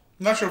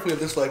not sure if we have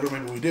this flavor.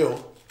 Maybe we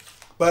do.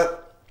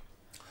 But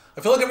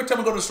I feel like every time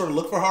I go to the store to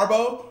look for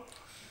Harbo,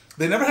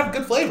 they never have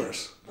good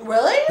flavors.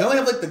 Really? They only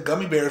have like the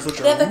gummy bears, which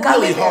are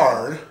really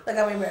hard. The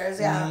gummy bears,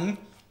 yeah.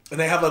 And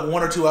they have like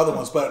one or two other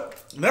ones,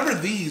 but never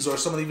these or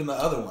some of even the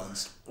other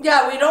ones.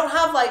 Yeah, we don't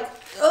have like,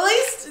 at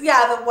least,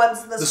 yeah, the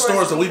ones, the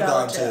stores that we've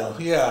gone to.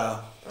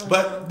 Yeah.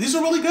 But these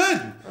are really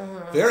good.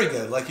 Very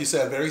good. Like you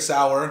said, very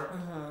sour.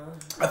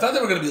 I thought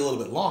they were going to be a little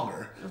bit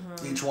longer,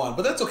 each one,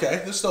 but that's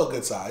okay. They're still a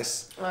good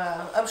size.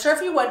 I'm sure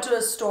if you went to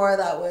a store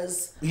that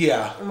was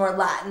more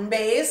Latin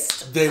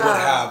based, they would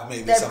have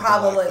maybe something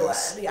probably like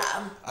this. would.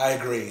 Yeah, I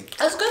agree.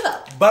 That's good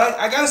though. But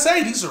I gotta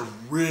say, these are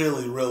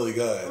really, really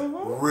good.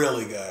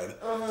 Really good.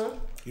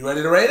 You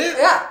ready to rate it?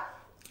 Yeah.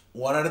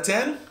 1 out of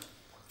 10.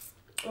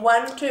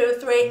 1, 2,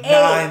 3, 8.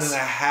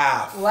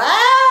 9.5. Wow.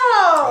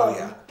 Oh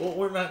yeah. Well,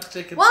 we're not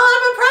taking. Well,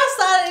 I'm impressed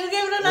that you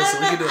gave it a 9.5.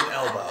 Listen, we can do an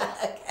elbow.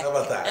 Okay. How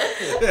about that?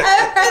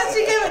 I'm impressed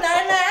you gave it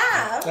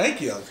 9.5. Thank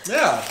you.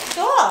 Yeah.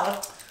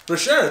 Cool. For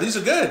sure. These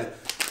are good.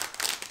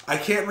 I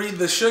can't read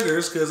the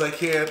sugars because I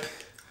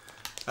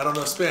don't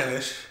know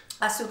Spanish.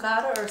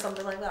 Azúcar or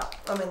something like that.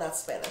 I mean, that's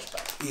Spanish,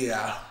 but.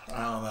 Yeah.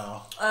 I don't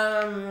know.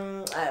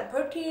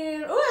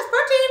 Protein. Ooh, it's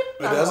protein.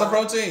 It does have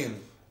protein.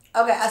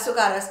 Okay,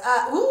 azúcares.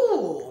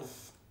 Ooh.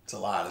 It's a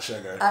lot of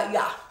sugar.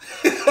 Yeah.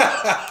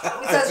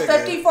 It says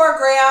 54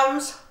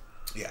 grams.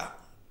 Yeah.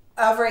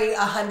 Every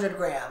 100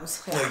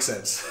 grams. Yeah. Makes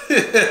sense.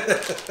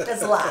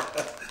 It's a lot.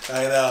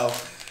 I know.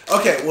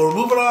 Okay, well, we're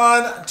moving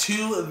on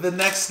to the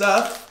next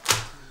stuff.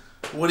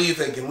 What are you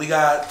thinking? We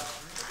got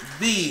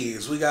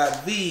these. We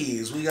got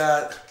these. We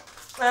got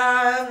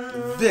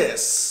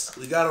this.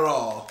 We got it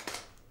all.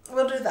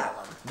 We'll do that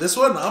one. This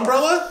one,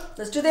 umbrella?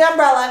 Let's do the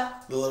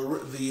umbrella.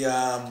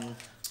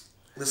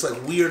 This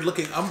like weird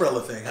looking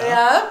umbrella thing, huh?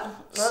 Yeah.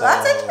 Well,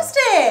 that's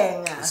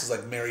interesting. This is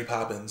like Mary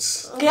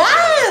Poppins.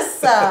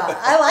 Yes.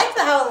 I like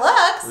how it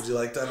looks. Would you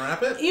like to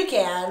unwrap it? You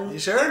can. You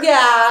sure?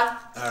 Yeah.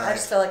 All right. I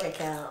just feel like I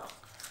can't.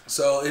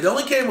 So it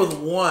only came with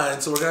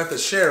one, so we're going to have to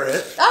share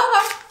it.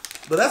 Okay.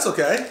 But that's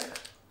okay.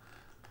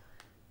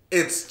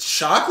 It's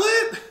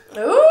chocolate? Ooh.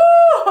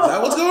 Is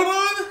that what's going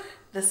on?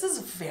 This is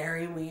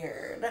very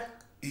weird.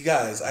 You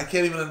guys, I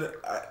can't even...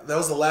 that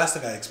was the last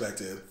thing I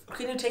expected.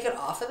 Can you take it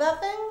off of that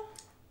thing?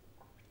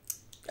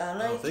 I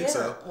don't think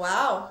so.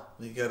 Wow.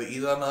 You gotta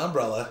eat it on the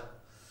umbrella.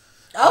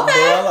 Okay.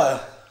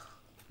 Umbrella.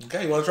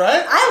 Okay, you wanna try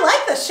it? I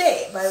like the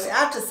shape, I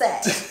have to say.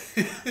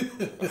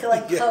 I feel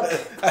like Coke.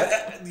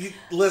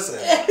 Listen,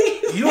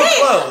 you were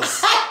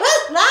close. I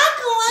was not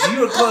close.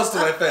 You were close to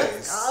my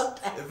face.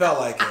 Okay. It felt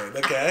like it,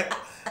 okay?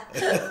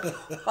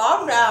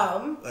 Calm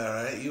down.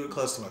 Alright, you were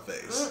close to my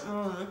face.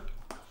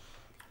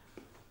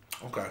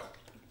 Okay.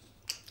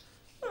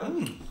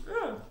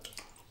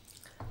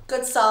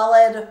 Good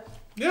solid.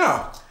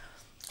 Yeah.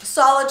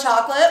 Solid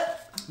chocolate.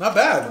 Not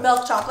bad.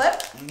 Milk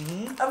chocolate.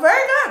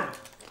 Very good.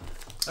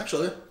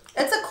 Actually.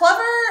 It's a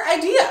clever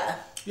idea.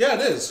 Yeah,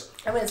 it is.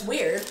 I mean, it's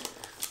weird.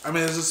 I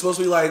mean, is it supposed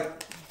to be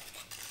like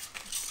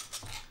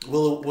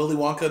Willy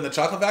Wonka and the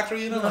Chocolate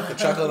Factory, you know? Like a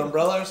chocolate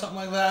umbrella or something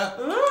like that?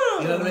 You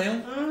know what I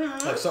mean?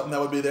 Like something that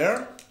would be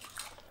there?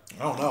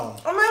 I don't know.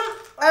 I mean,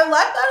 I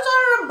like that it's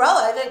on an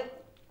umbrella. I think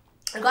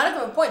I got it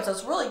from a point, so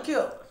it's really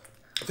cute.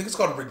 I think it's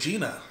called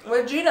Regina.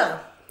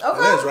 Regina. Okay.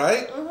 It is,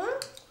 right?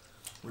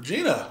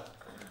 Regina.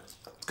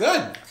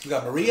 Good. We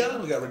got Maria.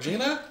 We got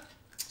Regina.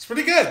 It's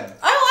pretty good.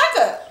 I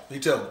like it. Me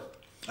too.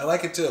 I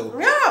like it too.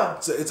 Yeah.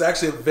 It's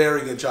actually a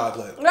very good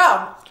chocolate.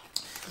 Yeah.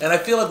 And I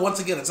feel like, once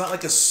again, it's not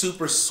like a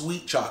super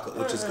sweet chocolate,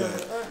 which is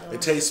good.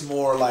 It tastes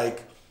more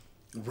like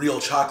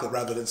real chocolate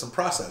rather than some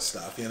processed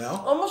stuff, you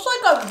know? Almost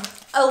like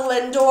a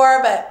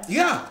Lindor, but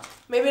yeah,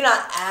 maybe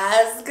not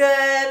as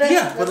good.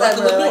 Yeah, but like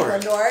a Lindor.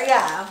 Like Lindor.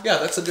 Yeah. Yeah,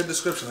 that's a good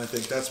description, I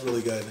think. That's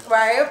really good.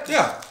 Right?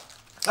 Yeah.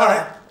 All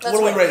right. What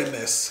are we rating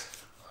this?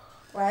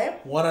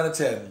 Right? 1 out of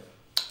 10.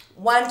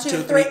 1,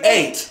 2, 3,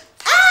 8.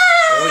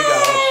 There we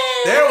go.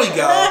 There we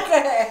go.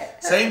 Okay.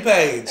 Same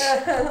page.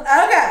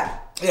 Okay.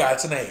 Yeah,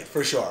 it's an 8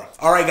 for sure.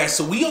 All right, guys.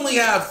 So we only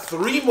have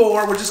 3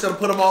 more. We're just gonna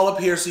put them all up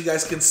here so you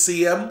guys can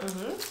see them.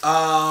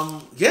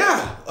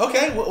 Yeah.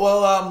 Okay.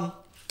 Well,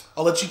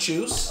 I'll let you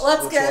choose.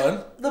 Let's which get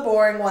one. the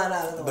boring one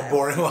out of the way. The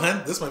boring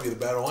one. This might be the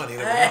better one. You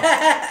never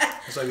know.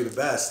 This might be the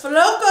best.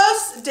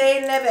 Flocos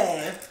de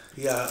Neve.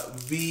 Yeah,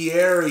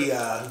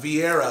 Vieira.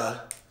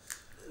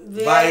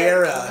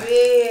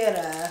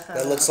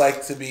 That looks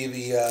like to be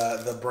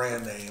the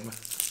brand name.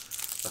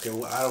 Okay,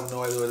 well, I don't know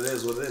what it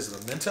is. What it is? A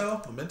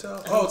memento?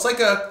 Memento? Oh, it's like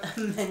a...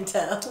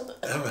 Memento.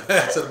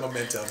 I said a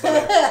memento.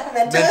 But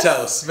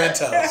Mentos.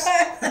 Mentos.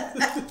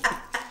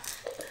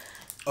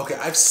 Okay,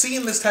 I've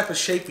seen this type of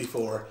shape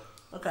before.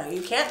 Okay,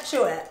 you can't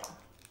chew it.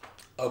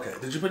 Okay,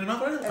 did you put it in your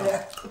mouth right now?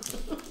 Yeah.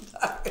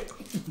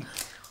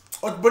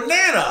 Oh,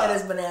 banana! It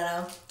is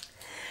banana.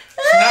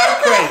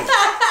 Snack crate.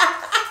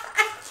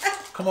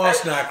 Come on,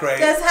 snack crate.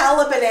 That's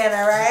hella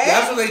banana, right?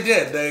 That's what they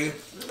did. They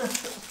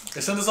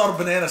sent us all the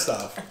banana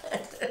stuff.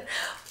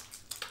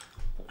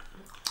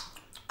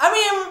 I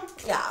mean,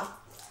 yeah.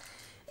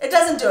 It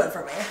doesn't do it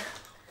for me.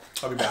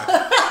 I'll be back.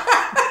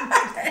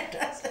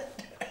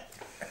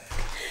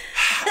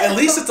 At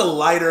least it's a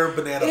lighter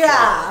banana flavor.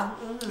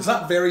 Mm-hmm. It's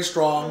not very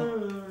strong.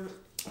 Mm.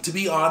 To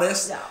be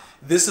honest,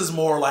 this is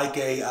more like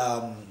a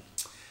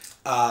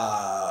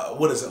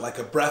what is it? Like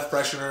a breath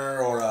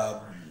freshener or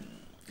a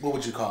what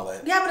would you call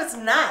it? Yeah, but it's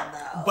not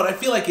though. But I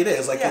feel like it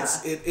is. Like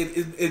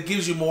it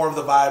gives you more of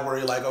the vibe where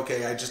you're like,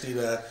 okay, I just need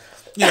to,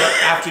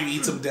 after you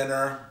eat some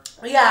dinner,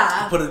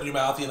 put it in your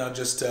mouth,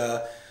 just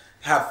to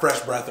have fresh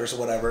breath or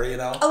whatever, A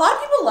lot of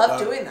people love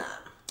doing that.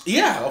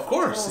 Yeah, of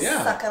course.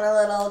 Yeah. Suck on a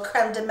little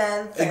creme de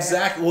menthe.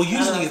 Exactly. Well,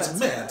 usually it's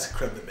mint.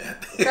 Creme de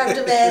menthe. Creme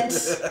de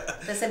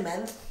menthe. They say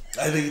menthe.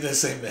 I think they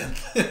say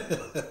menthe.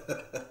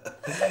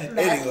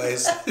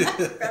 Anyways.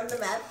 Creme de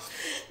menthe.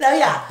 No,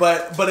 yeah.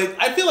 But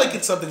I feel like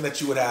it's something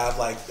that you would have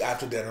like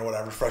after dinner or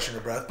whatever, freshen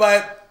your breath.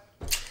 But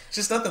it's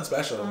just nothing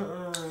special.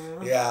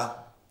 Mm-mm. Yeah.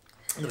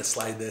 I'm gonna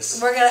slide this.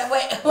 We're gonna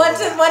wait. One to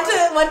 10,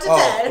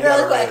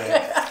 real quick.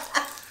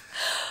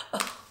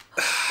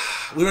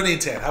 We don't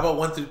need 10. How about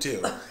 1 through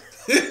 2?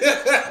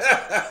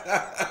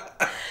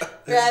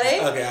 Ready?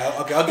 Okay.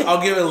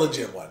 I'll give it a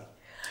legit one.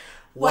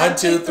 1,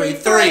 2, 3,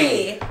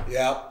 3.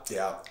 Yep.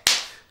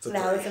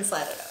 Now we can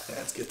slide it up. Yeah,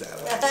 let's get that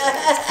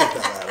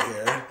out of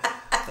here.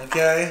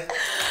 Okay.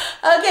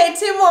 Okay,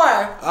 2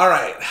 more. All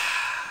right.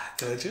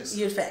 Can I choose?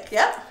 You pick.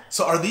 Yep.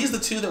 So are these the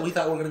 2 that we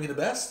thought were going to be the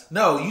best?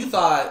 No, you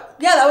thought.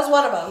 Yeah, that was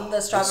one of them.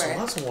 The strawberry.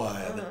 This was one.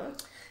 Mm-hmm.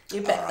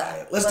 You picked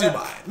that. Let's do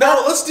mine.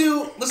 No, let's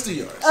do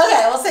yours.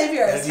 Okay, we'll save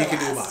yours. And you can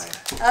do mine.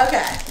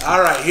 Okay.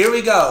 All right, here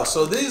we go.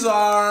 So these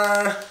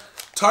are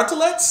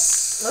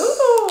tartelettes.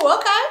 Ooh,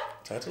 okay.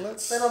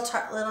 Tartelettes. Little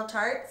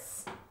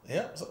tarts.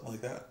 Yeah, something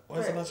like that. Why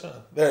is it not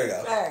showing? There you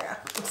go. There you go.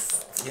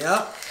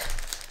 Yeah.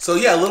 So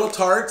yeah, little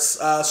tarts,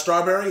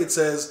 strawberry. It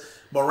says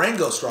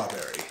Morango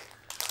strawberry.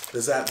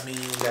 Does that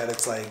mean that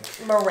it's like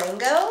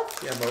Morango?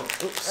 Yeah,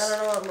 oops. I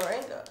don't know what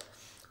Morango.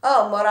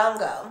 Oh,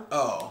 morango.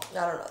 Oh. I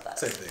don't know what that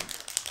Same is. thing.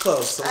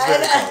 Close. That was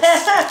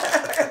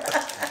very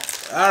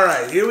close. All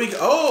right, here we go.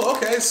 Oh,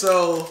 okay.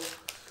 So,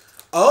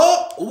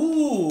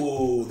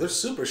 ooh, they're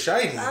super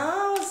shiny.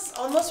 Oh, it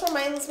almost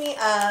reminds me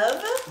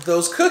of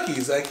those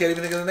cookies. I can't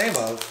even think of the name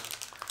of.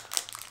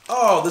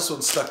 Oh, this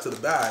one's stuck to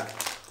the bag.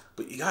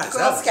 But you guys,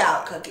 Girl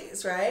Scout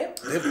cookies, right?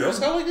 They have Girl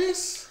Scout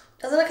cookies?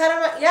 Doesn't it kind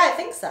of? Yeah, I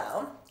think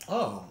so.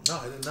 Oh no,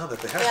 I didn't know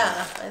that they had.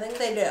 Yeah, I think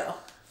they do.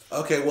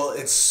 Okay, well,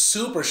 it's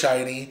super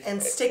shiny.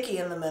 And sticky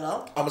in the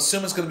middle. I'm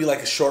assuming it's going to be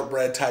like a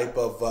shortbread type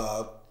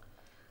of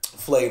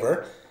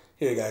flavor.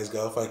 Here you guys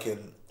go, if I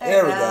can.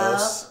 There it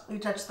goes. You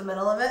touched the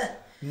middle of it?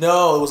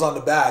 No, it was on the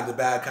bag. The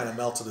bag kind of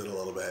melted it a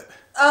little bit.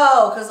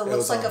 Oh, because it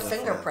looks like a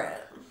fingerprint.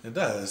 It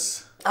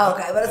does.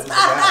 Okay, but it's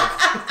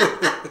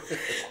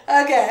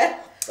Okay.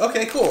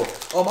 Okay, cool.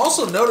 I'm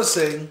also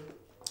noticing,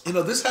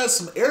 this has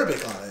some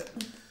Arabic on it.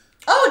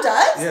 Oh, it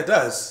does? Yeah, it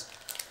does.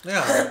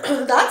 Yeah.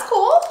 That's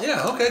cool.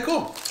 Yeah, okay,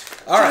 cool.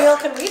 All Jamil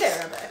right. can read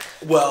Arabic.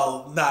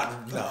 Well, no.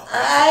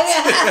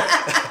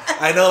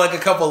 I know like a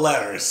couple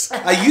letters.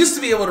 I used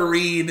to be able to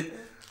read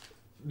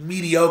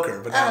mediocre,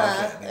 but now I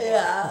can't anymore.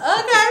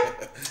 Yeah,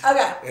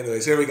 okay.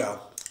 Anyways, here we go.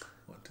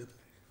 1, 2,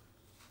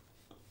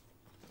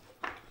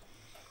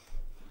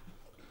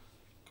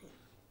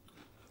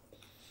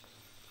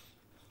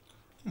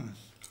 3.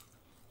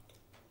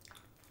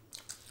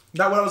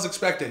 Not what I was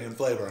expecting in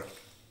flavor.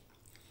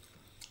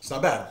 It's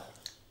not bad.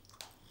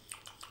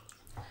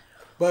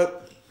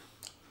 But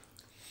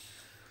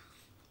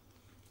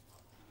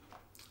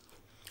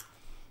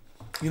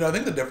I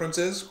think the difference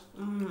is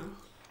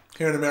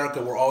here in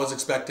America, we're always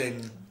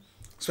expecting,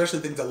 especially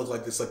things that look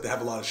like this, like they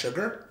have a lot of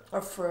sugar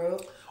or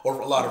fruit or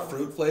a lot of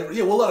fruit flavor.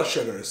 Yeah, well, a lot of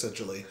sugar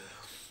essentially.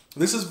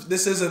 This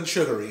isn't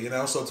sugary,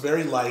 so it's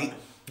very light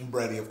and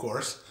bready, of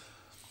course,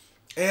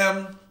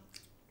 and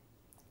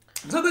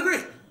it's not that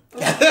great.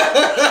 Yes,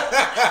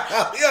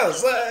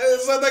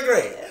 it's not that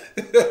great.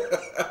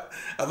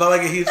 I'm not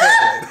like a huge fan.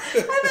 I thought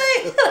you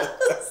were going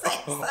to say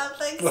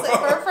something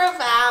super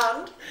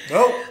profound.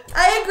 Nope.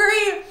 I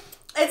agree.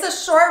 It's a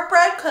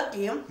shortbread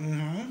cookie,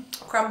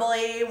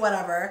 crumbly,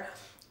 whatever,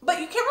 but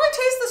you can't really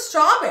taste the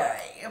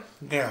strawberry.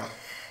 Yeah.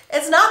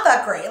 It's not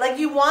that great. Like,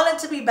 you want it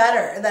to be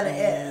better than it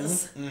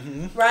is,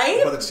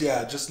 right? But it's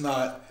just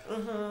not.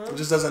 It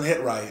just doesn't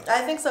hit right.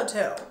 I think so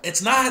too.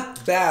 It's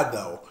not bad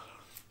though.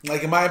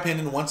 Like, in my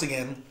opinion, once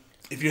again,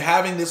 if you're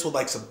having this with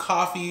like some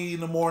coffee in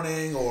the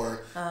morning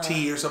or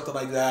tea or something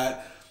like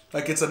that,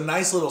 like it's a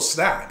nice little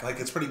snack. Like,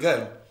 it's pretty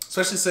good.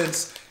 Especially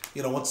since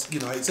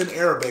it's in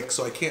Arabic,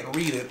 so I can't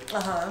read it.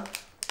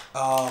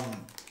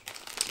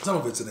 Some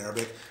of it's in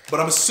Arabic, but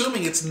I'm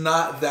assuming it's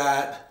not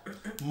that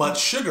much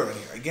sugar in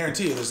here. I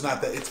guarantee you, there's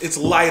not that. It's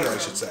lighter, I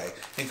should say,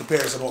 in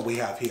comparison to what we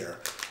have here.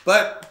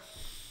 But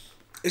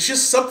it's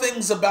just some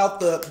things about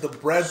the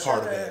bread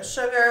part of it.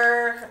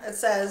 Sugar. It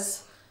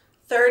says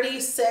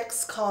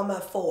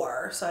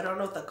 36,4. So I don't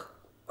know what the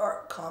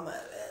comma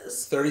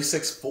is.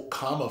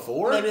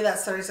 36,4? Maybe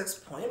that's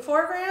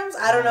 36.4 grams.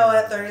 I don't know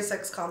what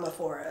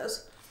 36,4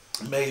 is.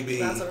 Maybe.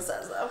 That's what it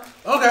says, though.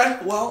 Okay.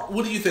 Well,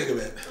 what do you think of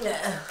it?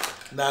 Yeah.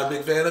 Not a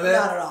big fan of it?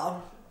 Not at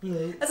all.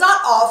 It's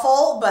not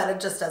awful, but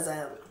it just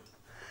doesn't...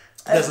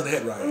 It doesn't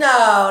hit right.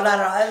 No, not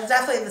at all. It's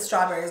definitely the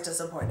strawberry is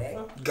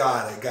disappointing.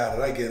 Got it.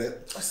 I get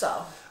it. So.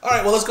 All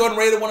right. Well, let's go ahead and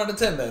rate it 1 out of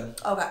 10 then.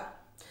 Okay.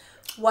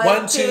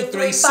 1, 2,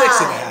 3,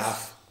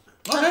 6.5.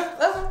 Okay.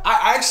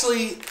 I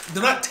actually,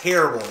 they're not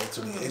terrible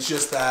to me. It's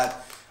just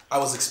that I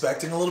was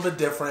expecting a little bit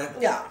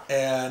different. Yeah.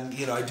 And,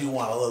 I do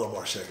want a little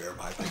more sugar in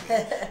my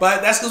opinion.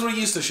 But that's because we're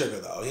used to sugar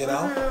though,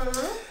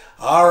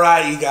 All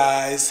right, you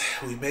guys.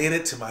 We made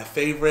it to my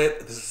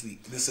favorite.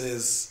 This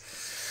is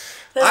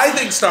I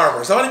think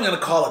Starburst. I'm not even going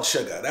to call it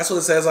sugar. That's what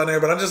it says on there,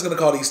 but I'm just going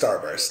to call these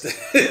Starburst.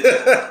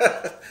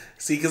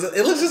 See, because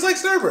it looks just like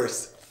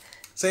Starburst.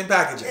 Same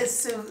packaging.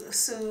 It's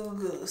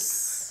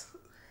Soogoo's.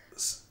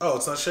 Oh,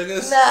 it's not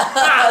Sugar's? No,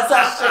 it's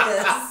not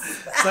Sugar's.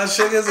 It's not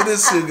Sugar's, it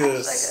is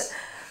Soogoo's.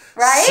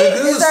 Right?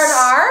 Soogoo's. Is there an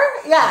R?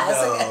 Yeah.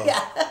 No.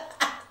 Yeah.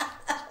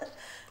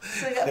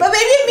 But maybe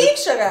it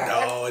means sugar.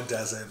 No, it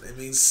doesn't. It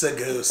means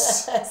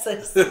Soogoo's.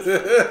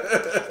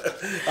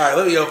 All right,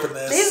 let me open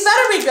this. These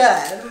better be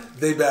good.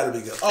 They better be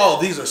good. Oh,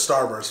 these are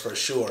Starburst for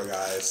sure,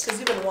 guys. Because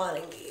you've been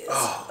wanting these.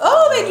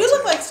 Oh, they do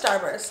look like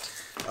Starburst.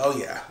 Oh,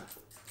 yeah.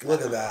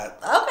 Look at that.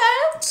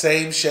 Okay.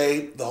 Same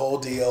shape, the whole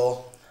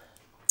deal.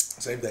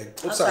 Same thing.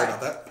 Oops, sorry about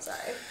that.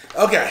 Sorry.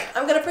 Okay.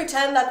 I'm going to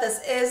pretend that this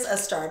is a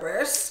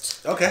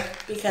Starburst. Okay.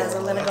 Because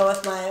I'm going to go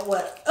with my, a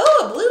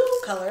blue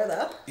color,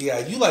 though. Yeah,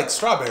 you like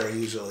strawberry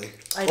usually.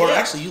 I do. Or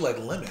actually, you like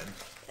lemon.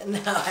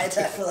 No, I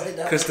definitely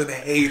don't. Kristin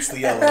hates the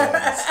yellow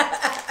ones.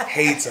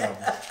 Hates them.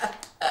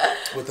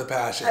 With a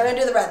passion. I'm going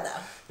to do the red, though.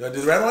 You want to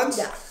do the red ones?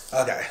 Yeah.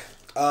 Okay.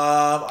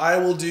 I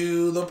will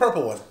do the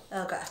purple one.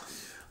 Okay.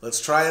 Let's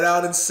try it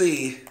out and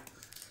see.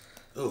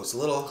 Ooh, it's a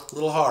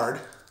little hard.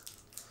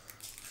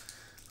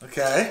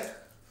 Okay.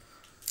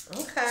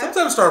 Okay.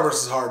 Sometimes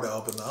Starburst is hard to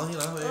open though. They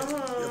get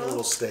a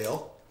little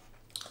stale.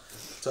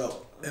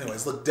 So,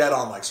 anyways, look dead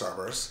on like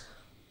Starburst.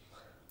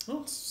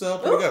 Oh, it's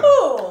pretty good.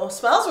 Ooh,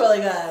 smells really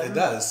good. It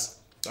does.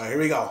 All right, here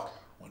we go.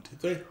 1, 2,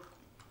 3.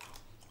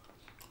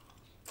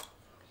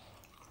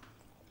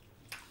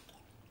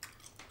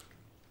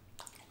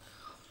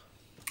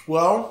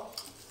 Well,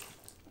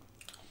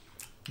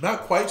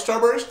 not quite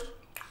Starburst,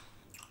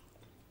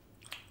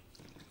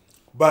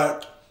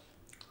 but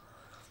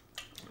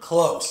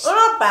close. They're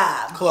not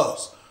bad.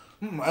 Close.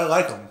 I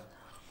like them.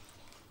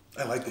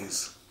 I like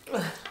these.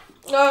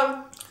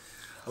 I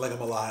like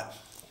them a lot.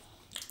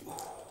 Ooh,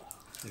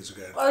 these are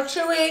good. They're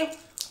chewy.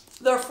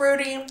 They're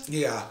fruity.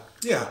 Yeah.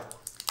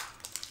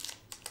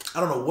 I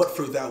don't know what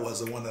fruit that was,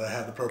 the one that I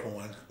had, the purple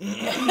one. I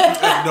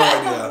have no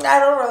idea. I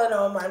don't really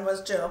know what mine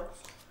was, too.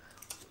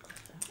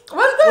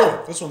 What's good?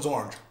 Oh, this one's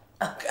orange.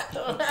 Okay.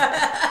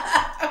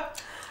 That's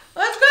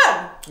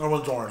good. That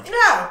one's orange.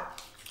 Yeah.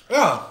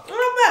 Yeah.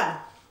 Not bad.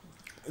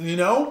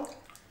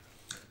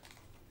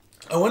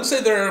 I wouldn't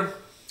say they're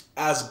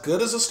as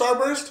good as a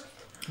Starburst,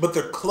 but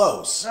they're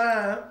close.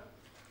 In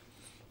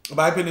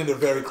my opinion, they're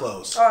very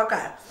close. Oh,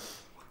 okay.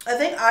 I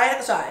think I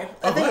had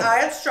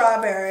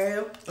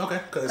strawberry. Okay.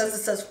 Because it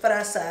says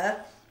fresa.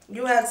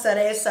 You had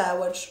cereza,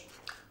 which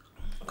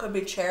could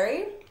be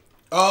cherry.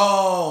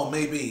 Oh,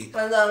 maybe.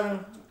 And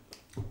then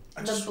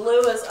the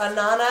blue is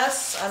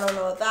ananas. I don't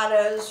know what that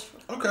is.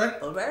 Okay.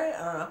 Blueberry?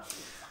 I don't know.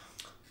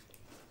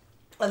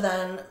 And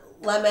then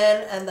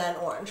lemon, and then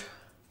orange.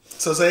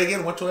 So say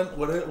again, which one?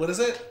 What is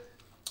it?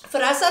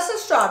 Fresa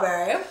is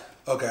strawberry.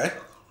 Okay.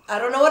 I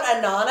don't know what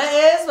anana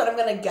is, but I'm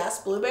going to guess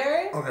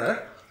blueberry. Okay.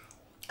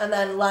 And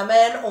then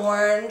lemon,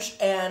 orange,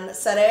 and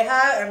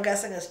cereja, I'm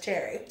guessing is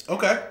cherry.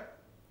 Okay.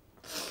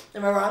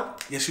 Am I wrong?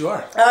 Yes, you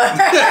are.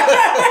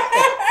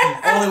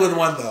 Only with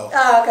one, though.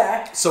 Oh,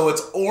 okay. So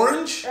it's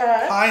orange,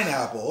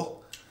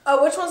 pineapple.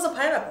 Oh, which one's the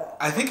pineapple?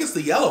 I think it's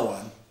the yellow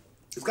one.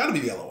 It's got to be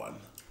the yellow one.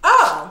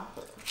 Oh.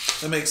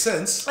 That makes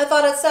sense. I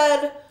thought it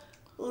said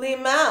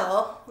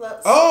limão.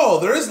 Oh,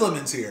 there is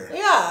lemons here.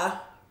 Yeah.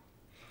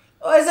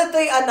 Oh, is it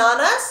the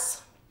ananas?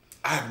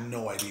 I have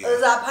no idea. Is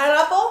that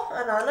pineapple?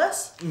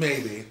 Ananas?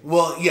 Maybe.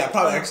 Well, yeah,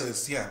 probably. Actually,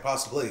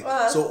 possibly.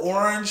 So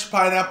orange,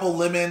 pineapple,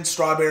 lemon,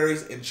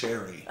 strawberries, and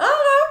cherry.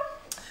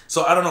 Okay.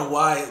 So I don't know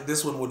why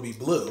this one would be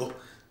blue,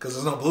 because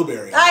there's no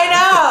blueberry. I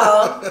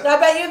know. I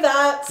bet you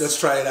that's... Let's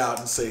try it out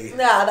and see.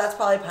 Yeah, that's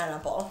probably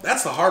pineapple.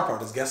 That's the hard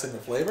part, is guessing the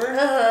flavor.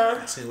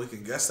 Let's see if we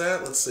can guess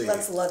that. Let's see.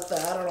 Let's look though.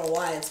 I don't know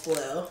why it's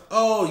blue.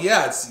 Oh,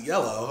 yeah, it's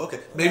yellow. Okay.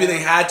 Maybe they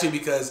had to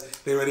because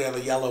they already have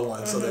a yellow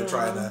one, so they're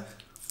trying to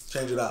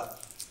change it up.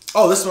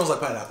 Oh, this smells like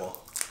pineapple.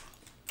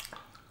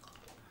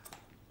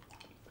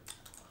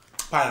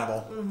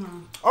 Pineapple.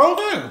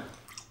 Okay.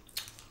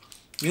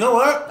 You know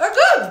what? They're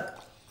good.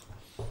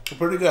 They're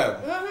pretty good.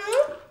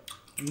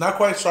 Not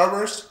quite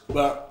Starburst,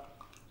 but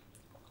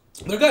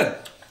they're good.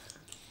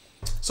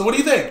 So what do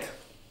you think?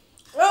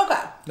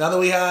 Okay. Now that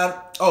we had...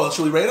 Oh,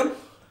 should we rate them?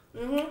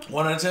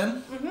 1 out of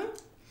 10?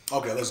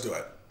 Okay, let's do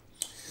it.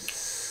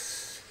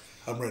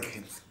 I'm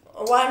ready.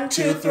 1,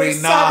 2,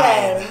 3,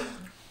 9.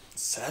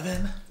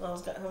 7?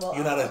 Well,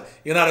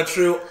 You're not a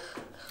true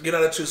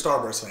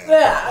Starburst fan.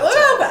 Yeah,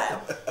 okay.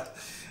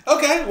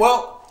 Okay,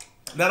 well,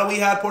 now that we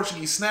had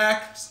Portuguese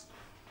snacks,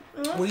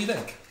 what do you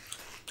think?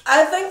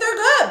 I think they're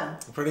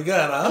good. Pretty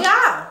good, huh?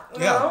 Yeah. You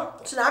know,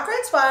 snack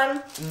rate's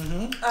fun.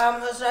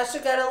 It's nice to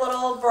get a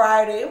little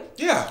variety.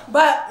 Yeah.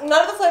 But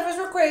none of the flavors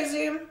were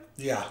crazy.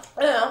 Yeah.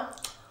 You know,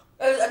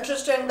 it's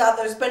interesting that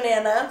there's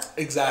banana.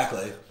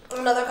 Exactly.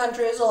 In other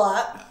countries, a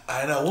lot.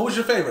 I know. What was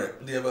your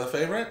favorite? Do you have a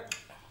favorite?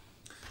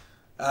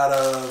 Out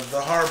of the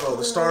Harbo,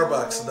 the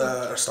Starbucks,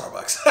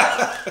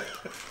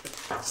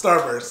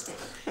 Starburst.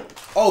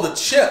 Oh, the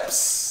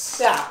chips.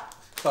 Yeah.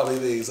 Probably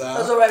these, huh?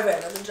 Those are my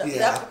favorite. Yeah,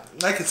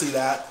 Yep. I can see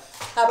that.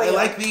 How about I you?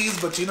 like these,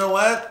 but you know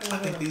what? I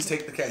think these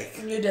take the cake.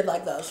 You did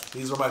like those.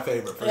 These were my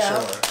favorite, for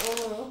Yeah.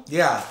 sure.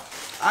 Yeah.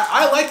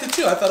 I liked it,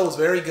 too. I thought it was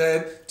very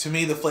good. To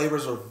me, the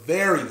flavors were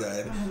very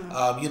good.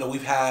 You know,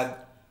 we've had...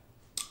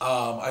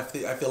 I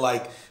feel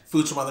like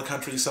foods from other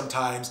countries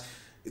sometimes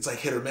it's like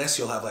hit or miss.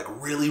 You'll have like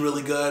really,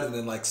 really good and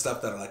then like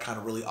stuff that are like kind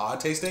of really odd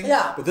tasting.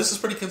 Yeah. But this is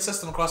pretty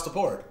consistent across the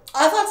board.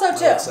 I thought so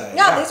too. Say.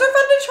 Yeah, these are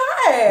fun to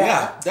try.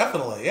 Yeah,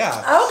 definitely. Yeah.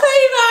 Okay,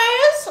 you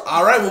guys.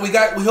 All right. Well, we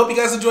hope you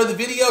guys enjoyed the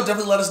video.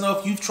 Definitely let us know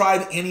if you've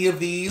tried any of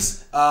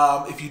these.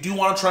 If you do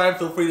want to try them,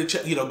 feel free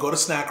to go to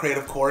Snack Crate,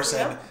 of course.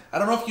 Yep. And I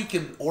don't know if you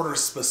can order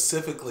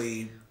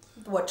specifically.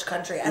 Which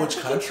country? Which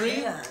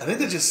country? I think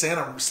they just send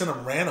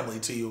them randomly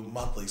to you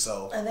monthly.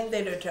 So I think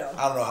they do too.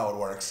 I don't know how it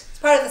works. It's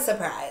part of the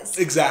surprise.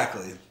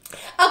 Exactly.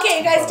 Okay,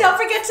 you guys, don't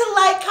forget to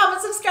like,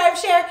 comment, subscribe,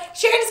 share and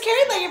just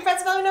carry and let your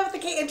friends know what the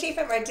K&J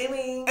Fam are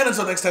doing. And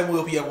until next time, we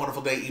hope you have a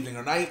wonderful day, evening,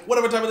 or night.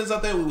 Whatever time it is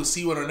out there, we will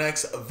see you in our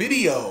next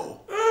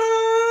video.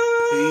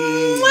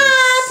 Peace.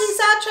 Peace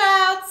out,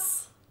 trouts.